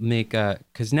Chris will make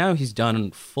because now he's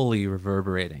done fully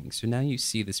reverberating. So now you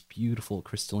see this beautiful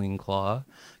crystalline claw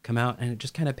come out, and it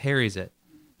just kind of parries it,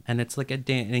 and it's like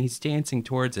and he's dancing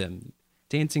towards him,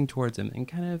 and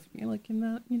kind of like in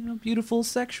that beautiful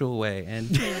sexual way,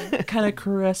 and kind of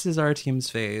caresses Artyom's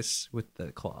face with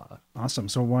the claw. Awesome.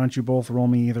 So why don't you both roll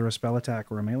me either a spell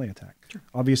attack or a melee attack? Sure.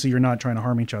 Obviously, you're not trying to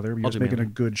harm each other. You're just making a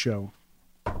good show.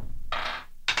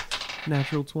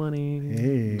 Natural 20.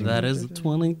 Hey. That is a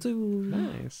 22.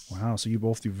 Nice. Wow. So you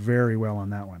both do very well on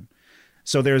that one.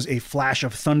 So there's a flash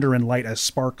of thunder and light as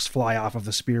sparks fly off of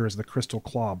the spear as the crystal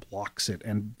claw blocks it,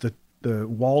 and the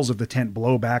walls of the tent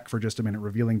blow back for just a minute,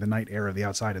 revealing the night air of the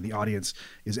outside, and the audience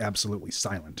is absolutely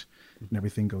silent. And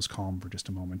everything goes calm for just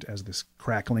a moment as this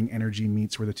crackling energy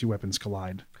meets where the two weapons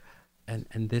collide. And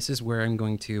this is where I'm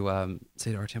going to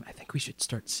say to Artyom, I think we should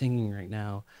start singing right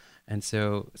now. And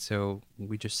so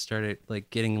we just started like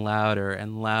getting louder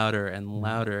and louder and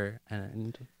louder,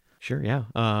 and Sure, yeah.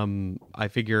 I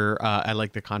figure I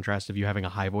like the contrast of you having a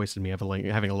high voice and me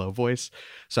having a low voice.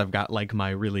 So I've got like my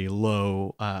really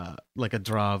low, like a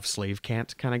Drav slave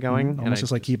cant kind of going. Almost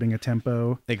just like keeping a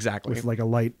tempo. Exactly. With like a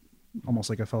light,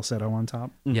 almost like a falsetto on top.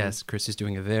 Yes, Chris is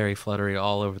doing a very fluttery,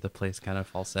 all over the place kind of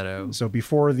falsetto. So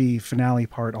before the finale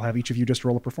part, I'll have each of you just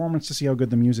roll a performance to see how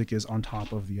good the music is on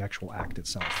top of the actual act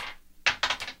itself.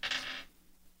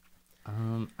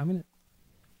 I'm gonna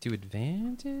do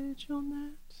advantage on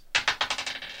that.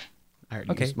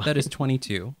 Okay, that is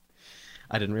 22.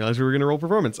 I didn't realize we were going to roll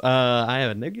performance. I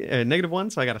have a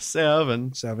 -1, so I got a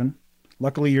 7. 7.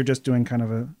 Luckily, you're just doing kind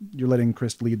of you're letting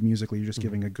Chris lead musically. You're just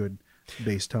giving a good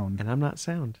bass tone. And I'm not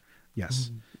sound.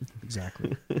 Yes,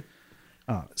 exactly.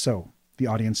 So the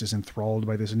audience is enthralled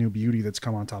by this new beauty that's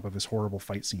come on top of this horrible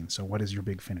fight scene. So what is your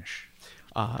big finish?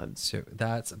 So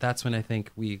that's when I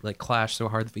think we like clash so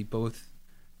hard that we both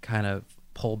kind of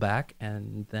pull back,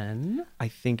 and then I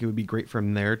think it would be great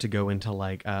from there to go into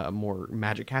like more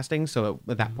magic casting. So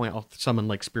at that point, I'll summon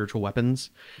like spiritual weapons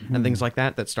and things like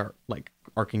that start like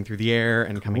arcing through the air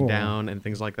and coming down and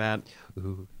things like that.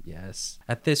 Ooh, yes.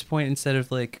 At this point, instead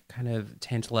of like kind of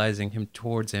tantalizing him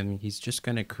towards him, he's just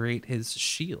going to create his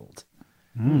shield.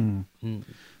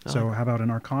 So how about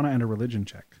an Arcana and a Religion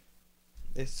check?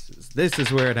 This is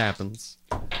where it happens.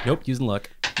 Nope, using luck.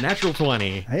 Natural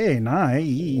 20. Hey,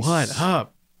 nice. What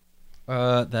up?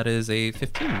 That is a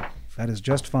 15. That is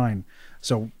just fine.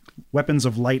 So weapons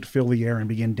of light fill the air and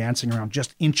begin dancing around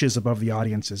just inches above the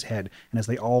audience's head. And as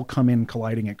they all come in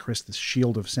colliding at Chris, this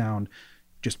shield of sound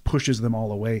just pushes them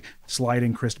all away,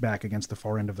 sliding Chris back against the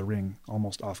far end of the ring,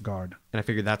 almost off guard. And I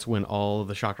figured that's when all of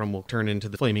the chakram will turn into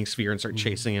the flaming sphere and start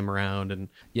chasing him around. And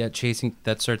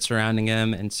that starts surrounding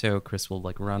him, and so Chris will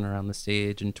like run around the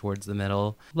stage and towards the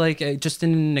middle, like just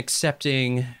in an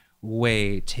accepting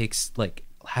way.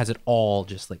 Has it all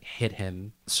just like hit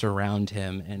him, surround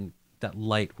him, and that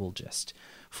light will just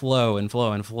flow and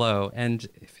flow and flow. And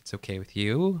if it's okay with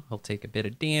you, I'll take a bit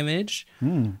of damage.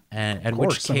 And at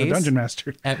which case, Dungeon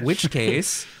Master. At which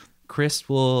case, Chris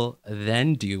will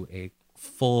then do a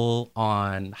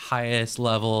full-on highest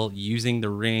level, using the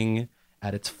ring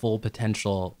at its full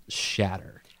potential,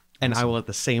 shatter. And I will at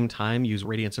the same time use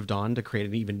Radiance of Dawn to create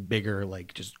an even bigger,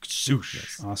 like, just swoosh.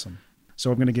 Yes. Awesome.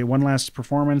 So I'm going to get one last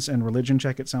performance and religion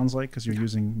check, it sounds like, because you're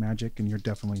using magic and you're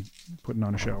definitely putting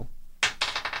on a show.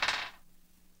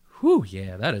 Whew,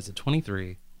 yeah, that is a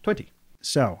 23. 20.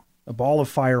 So a ball of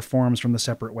fire forms from the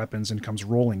separate weapons and comes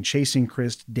rolling, chasing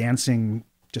Chris, dancing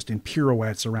just in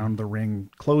pirouettes around the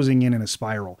ring, closing in a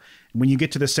spiral. And when you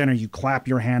get to the center, you clap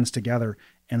your hands together,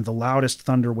 and the loudest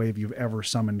thunder wave you've ever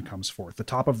summoned comes forth. The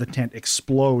top of the tent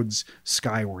explodes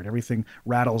skyward. Everything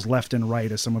rattles left and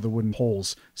right as some of the wooden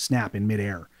poles snap in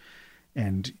midair.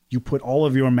 And you put all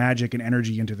of your magic and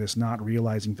energy into this, not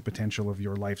realizing the potential of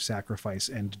your life sacrifice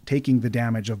and taking the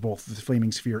damage of both the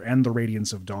flaming sphere and the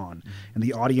radiance of dawn. And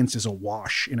the audience is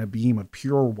awash in a beam of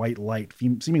pure white light,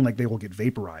 seeming like they will get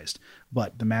vaporized,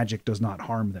 but the magic does not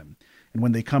harm them. And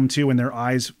when they come to and their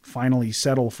eyes finally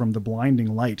settle from the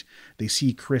blinding light, they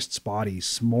see Christ's body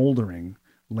smoldering,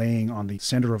 laying on the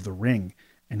center of the ring,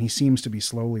 and he seems to be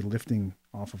slowly lifting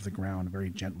off of the ground very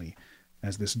gently,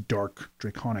 as this dark,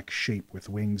 draconic shape with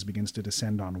wings begins to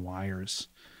descend on wires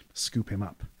to scoop him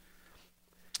up.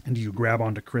 And you grab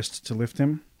onto Christ to lift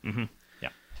him. Mm-hmm. Yeah.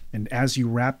 And as you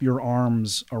wrap your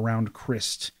arms around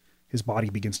Christ, his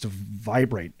body begins to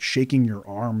vibrate, shaking your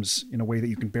arms in a way that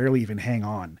you can barely even hang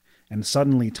on. And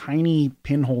suddenly, tiny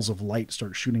pinholes of light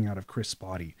start shooting out of Chris's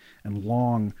body, and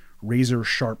long,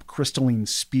 razor-sharp crystalline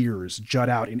spears jut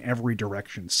out in every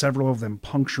direction, several of them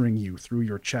puncturing you through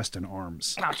your chest and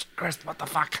arms. Chris, what the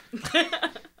fuck? I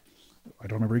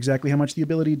don't remember exactly how much the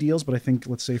ability deals, but I think,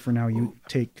 let's say for now, you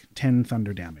take 10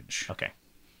 thunder damage. Okay.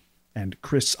 And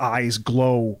Chris' eyes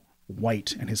glow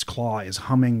white, and his claw is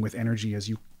humming with energy as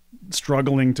you,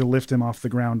 struggling to lift him off the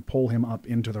ground, pull him up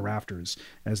into the rafters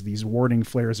as these warding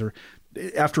flares are,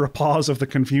 after a pause of the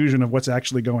confusion of what's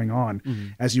actually going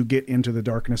on, as you get into the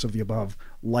darkness of the above,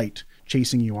 light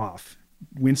chasing you off,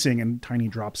 wincing and tiny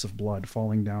drops of blood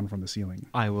falling down from the ceiling.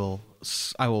 I will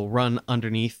run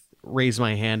underneath, raise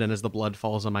my hand, and as the blood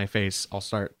falls on my face, I'll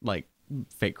start like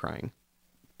fake crying.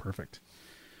 Perfect.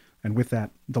 And with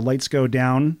that, the lights go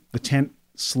down, the tent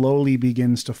slowly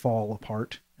begins to fall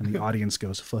apart, and the audience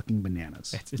goes fucking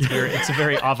bananas. It's a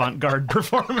very avant-garde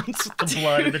performance with the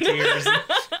blood and the tears.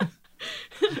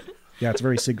 Yeah, it's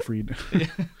very Siegfried.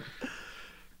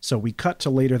 So we cut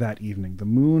to later that evening. The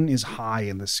moon is high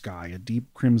in the sky, a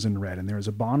deep crimson red, and there is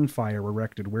a bonfire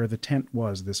erected where the tent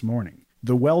was this morning.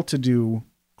 The well-to-do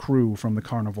crew from the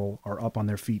carnival are up on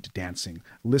their feet dancing,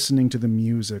 listening to the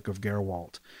music of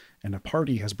Gerwalt. and a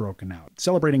party has broken out,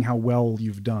 celebrating how well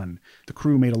you've done. The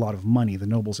crew made a lot of money. The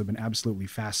nobles have been absolutely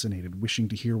fascinated, wishing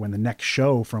to hear when the next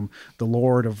show from the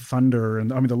Lord of Thunder,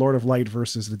 the Lord of Light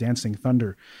versus the Dancing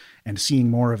Thunder, and seeing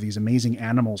more of these amazing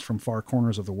animals from far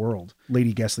corners of the world.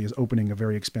 Lady Gesley is opening a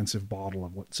very expensive bottle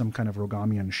of some kind of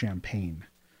Rogamian champagne.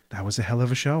 That was a hell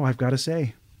of a show, I've got to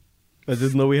say. I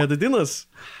didn't know we had it in us.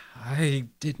 I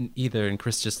didn't either. And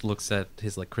Chris just looks at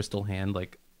his crystal hand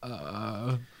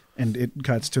And it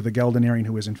cuts to the Geldonarian,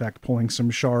 who is in fact pulling some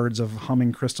shards of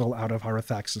humming crystal out of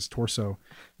Harathax's torso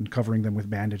and covering them with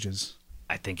bandages.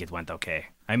 I think it went okay.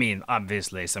 I mean,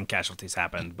 obviously some casualties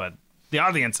happened, but the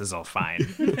audience is all fine.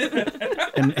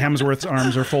 And Hemsworth's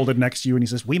arms are folded next to you, and he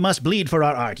says, "We must bleed for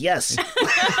our art, yes."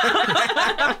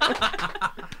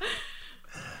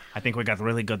 I think we got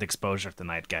really good exposure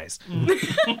tonight, guys.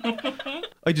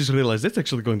 I just realized that's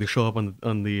actually going to show up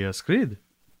on the screen.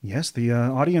 Yes, the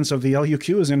audience of the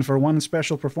LUQ is in for one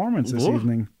special performance this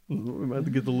evening. We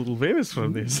might get a little famous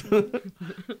from this.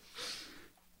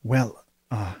 Well,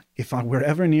 if we're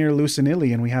ever near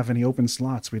Lucinilli and we have any open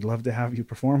slots, we'd love to have you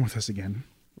perform with us again.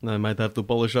 I might have to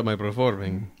polish up my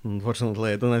performing.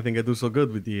 Unfortunately, I don't think I do so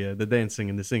good with the dancing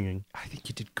and the singing. I think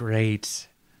you did great.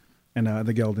 And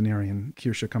the Geldonarian,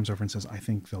 Kirsha, comes over and says, "I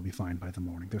think they'll be fine by the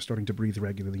morning. They're starting to breathe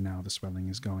regularly now. The swelling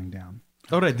is going down."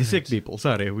 All right, the sick people.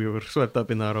 Sorry, we were swept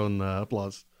up in our own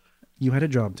applause. You had a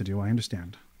job to do, I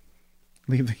understand.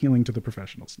 Leave the healing to the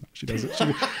professionals. No, she doesn't.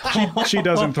 She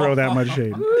doesn't throw that much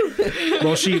shade.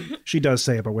 Well, she does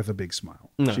say it, but with a big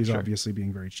smile. No, She's sure. obviously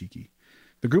being very cheeky.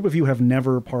 The group of you have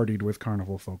never partied with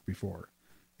carnival folk before.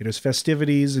 It is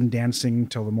festivities and dancing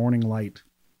till the morning light,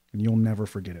 and you'll never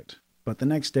forget it. But the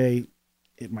next day,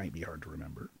 it might be hard to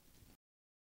remember.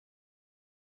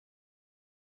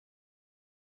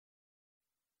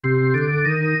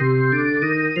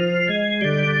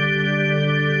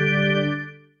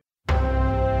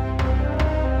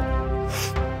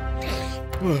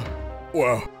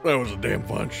 Wow, that was a damn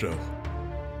fine show.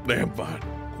 Damn fine.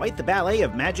 Quite the ballet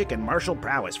of magic and martial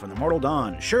prowess from the Mortal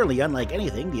Dawn, surely unlike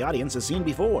anything the audience has seen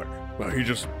before. Well, he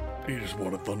just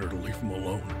wanted Thunder to leave him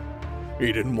alone.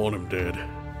 He didn't want him dead.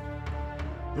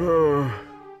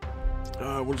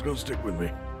 One's gonna stick with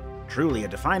me. Truly a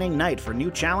defining night for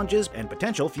new challenges and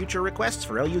potential future requests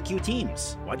for LUQ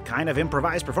teams. What kind of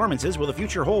improvised performances will the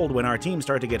future hold when our teams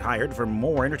start to get hired for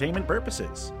more entertainment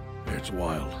purposes? It's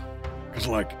wild. 'Cause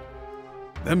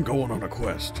them going on a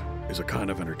quest is a kind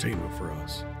of entertainment for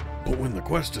us. But when the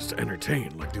quest is to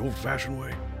entertain, like the old-fashioned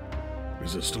way,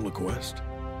 is it still a quest?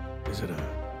 Is it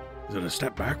a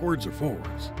step backwards or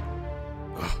forwards?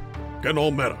 Getting all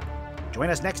meta. Join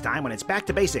us next time when it's back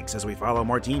to basics as we follow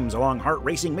more teams along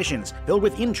heart-racing missions filled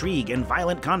with intrigue and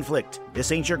violent conflict.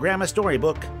 This ain't your grandma's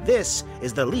storybook. This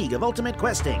is the League of Ultimate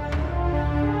Questing.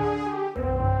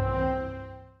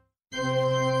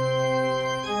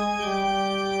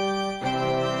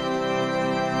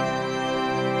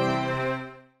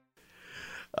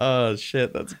 Oh,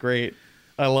 shit, that's great.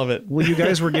 I love it. Well, you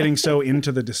guys were getting so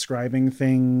into the describing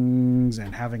things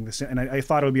and having this, and I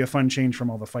thought it would be a fun change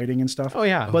from all the fighting and stuff. Oh,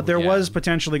 yeah. But there was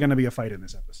potentially going to be a fight in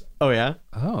this episode. Oh, yeah?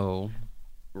 Oh.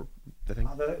 The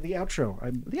outro.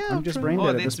 I'm just outro. brain dead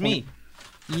at this it's me.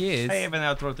 point. Yes. I have an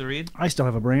outro to read. I still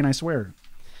have a brain, I swear.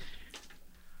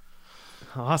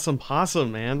 Awesome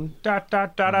possum, man.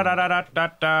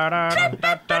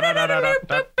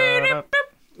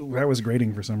 Ooh, that was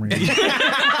grating for some reason.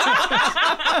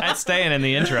 That's staying in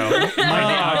the intro. Or the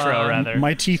outro, rather.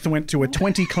 My teeth went to a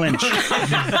 20 clench.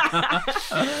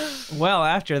 Well,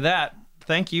 after that,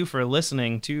 thank you for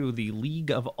listening to the League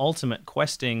of Ultimate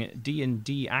Questing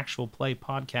D&D Actual Play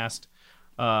podcast.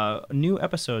 New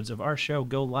episodes of our show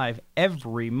go live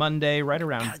every Monday right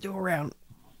around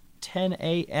 10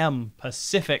 a.m.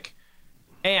 Pacific.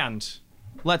 And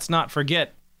let's not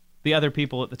forget the other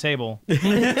people at the table.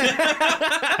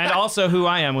 And also who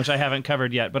I am, which I haven't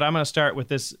covered yet. But I'm going to start with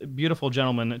this beautiful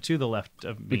gentleman to the left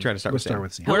of me. We try to start with Sam.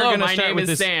 We're Hello, gonna my start name with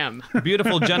is this Sam.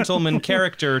 beautiful gentleman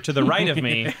character to the right of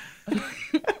me.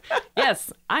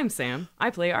 Yes, I'm Sam.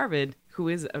 I play Arvid, who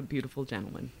is a beautiful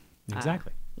gentleman.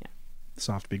 Exactly.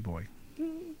 Soft big boy.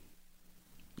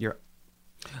 You're.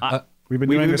 We've been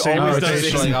doing the same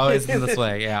rotation. Always this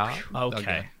way, yeah.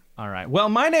 Okay. All right. Well,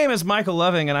 my name is Michael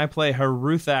Loving, and I play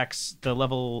Haruthax, the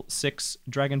level 6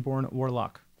 Dragonborn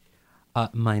Warlock.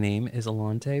 My name is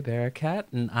Alante Barakat,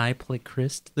 and I play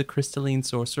Christ, the crystalline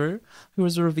sorcerer, who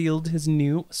has revealed his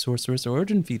new sorceress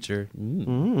origin feature.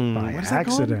 By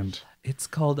accident. It's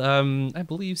called, I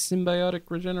believe, symbiotic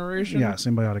regeneration. Yeah,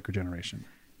 symbiotic regeneration.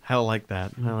 I like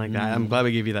that. I'm glad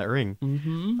we gave you that ring.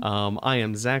 I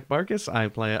am Zach Barkus. I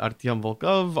play Artyom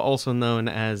Volkov, also known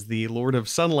as the Lord of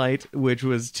Sunlight, which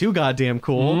was too goddamn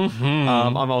cool.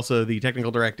 I'm also the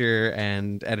technical director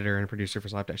and editor and producer for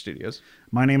Slapdash Studios.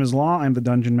 My name is Law. I'm the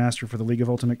Dungeon Master for the League of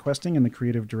Ultimate Questing and the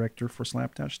creative director for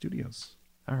Slapdash Studios.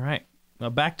 All right. Now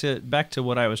back to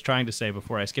what I was trying to say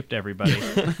before I skipped everybody.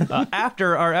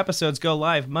 After our episodes go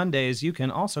live Mondays, you can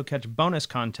also catch bonus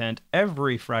content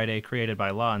every Friday created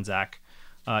by Law and Zach.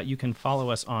 You can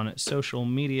follow us on social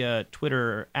media,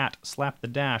 Twitter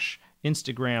 @SlapTheDash,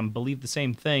 Instagram, Believe the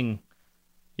Same Thing.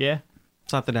 Yeah?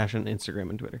 Slap the Dash on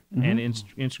Instagram and Twitter. And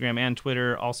Instagram and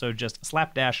Twitter, also just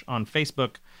Slapdash on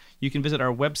Facebook. You can visit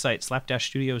our website,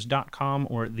 slapdashstudios.com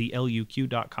or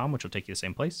theluq.com, which will take you to the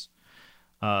same place.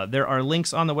 There are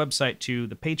links on the website to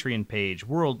the Patreon page,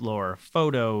 world lore,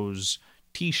 photos,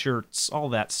 t-shirts, all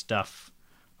that stuff.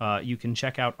 You can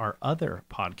check out our other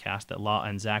podcast that Law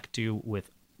and Zach do with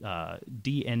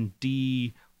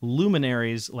D&D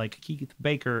luminaries like Keith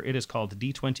Baker. It is called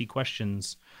D20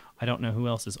 Questions. I don't know who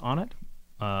else is on it.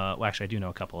 Well, actually, I do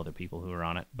know a couple other people who are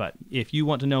on it. But if you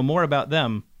want to know more about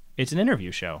them, it's an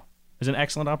interview show. It's an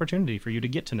excellent opportunity for you to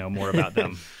get to know more about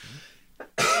them.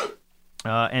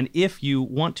 And if you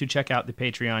want to check out the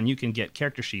Patreon, you can get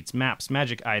character sheets, maps,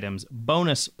 magic items,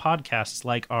 bonus podcasts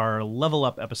like our Level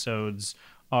Up episodes,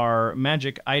 our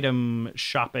magic item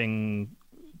shopping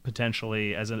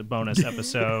potentially as a bonus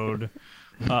episode,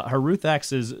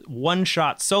 Haruthax's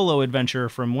one-shot solo adventure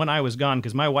from when I was gone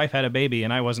because my wife had a baby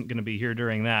and I wasn't going to be here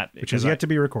during that. Which is yet to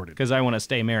be recorded. Because I want to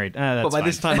stay married. That's but by fine.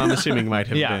 This time, I'm assuming might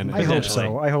have been. I hope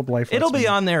so. I hope life. It'll be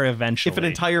on there eventually. If an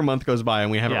entire month goes by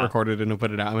and we haven't recorded and put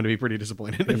it out, I'm going to be pretty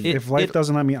disappointed. If life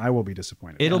doesn't let me, I will be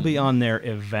disappointed. It'll be on there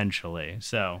eventually.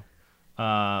 So,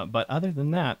 but other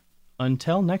than that,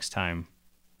 until next time,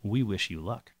 we wish you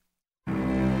luck.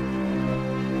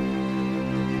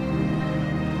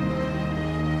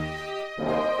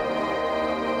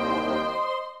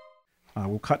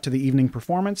 We'll cut to the evening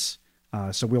performance.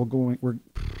 So we'll go.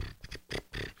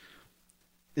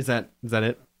 Is that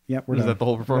it? Yeah, we're Is done. that the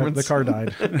whole performance? The car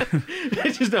died.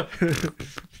 Just no.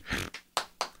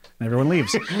 And everyone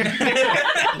leaves.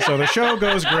 So the show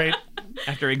goes great.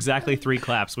 After exactly 3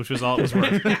 claps, which was all it was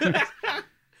worth.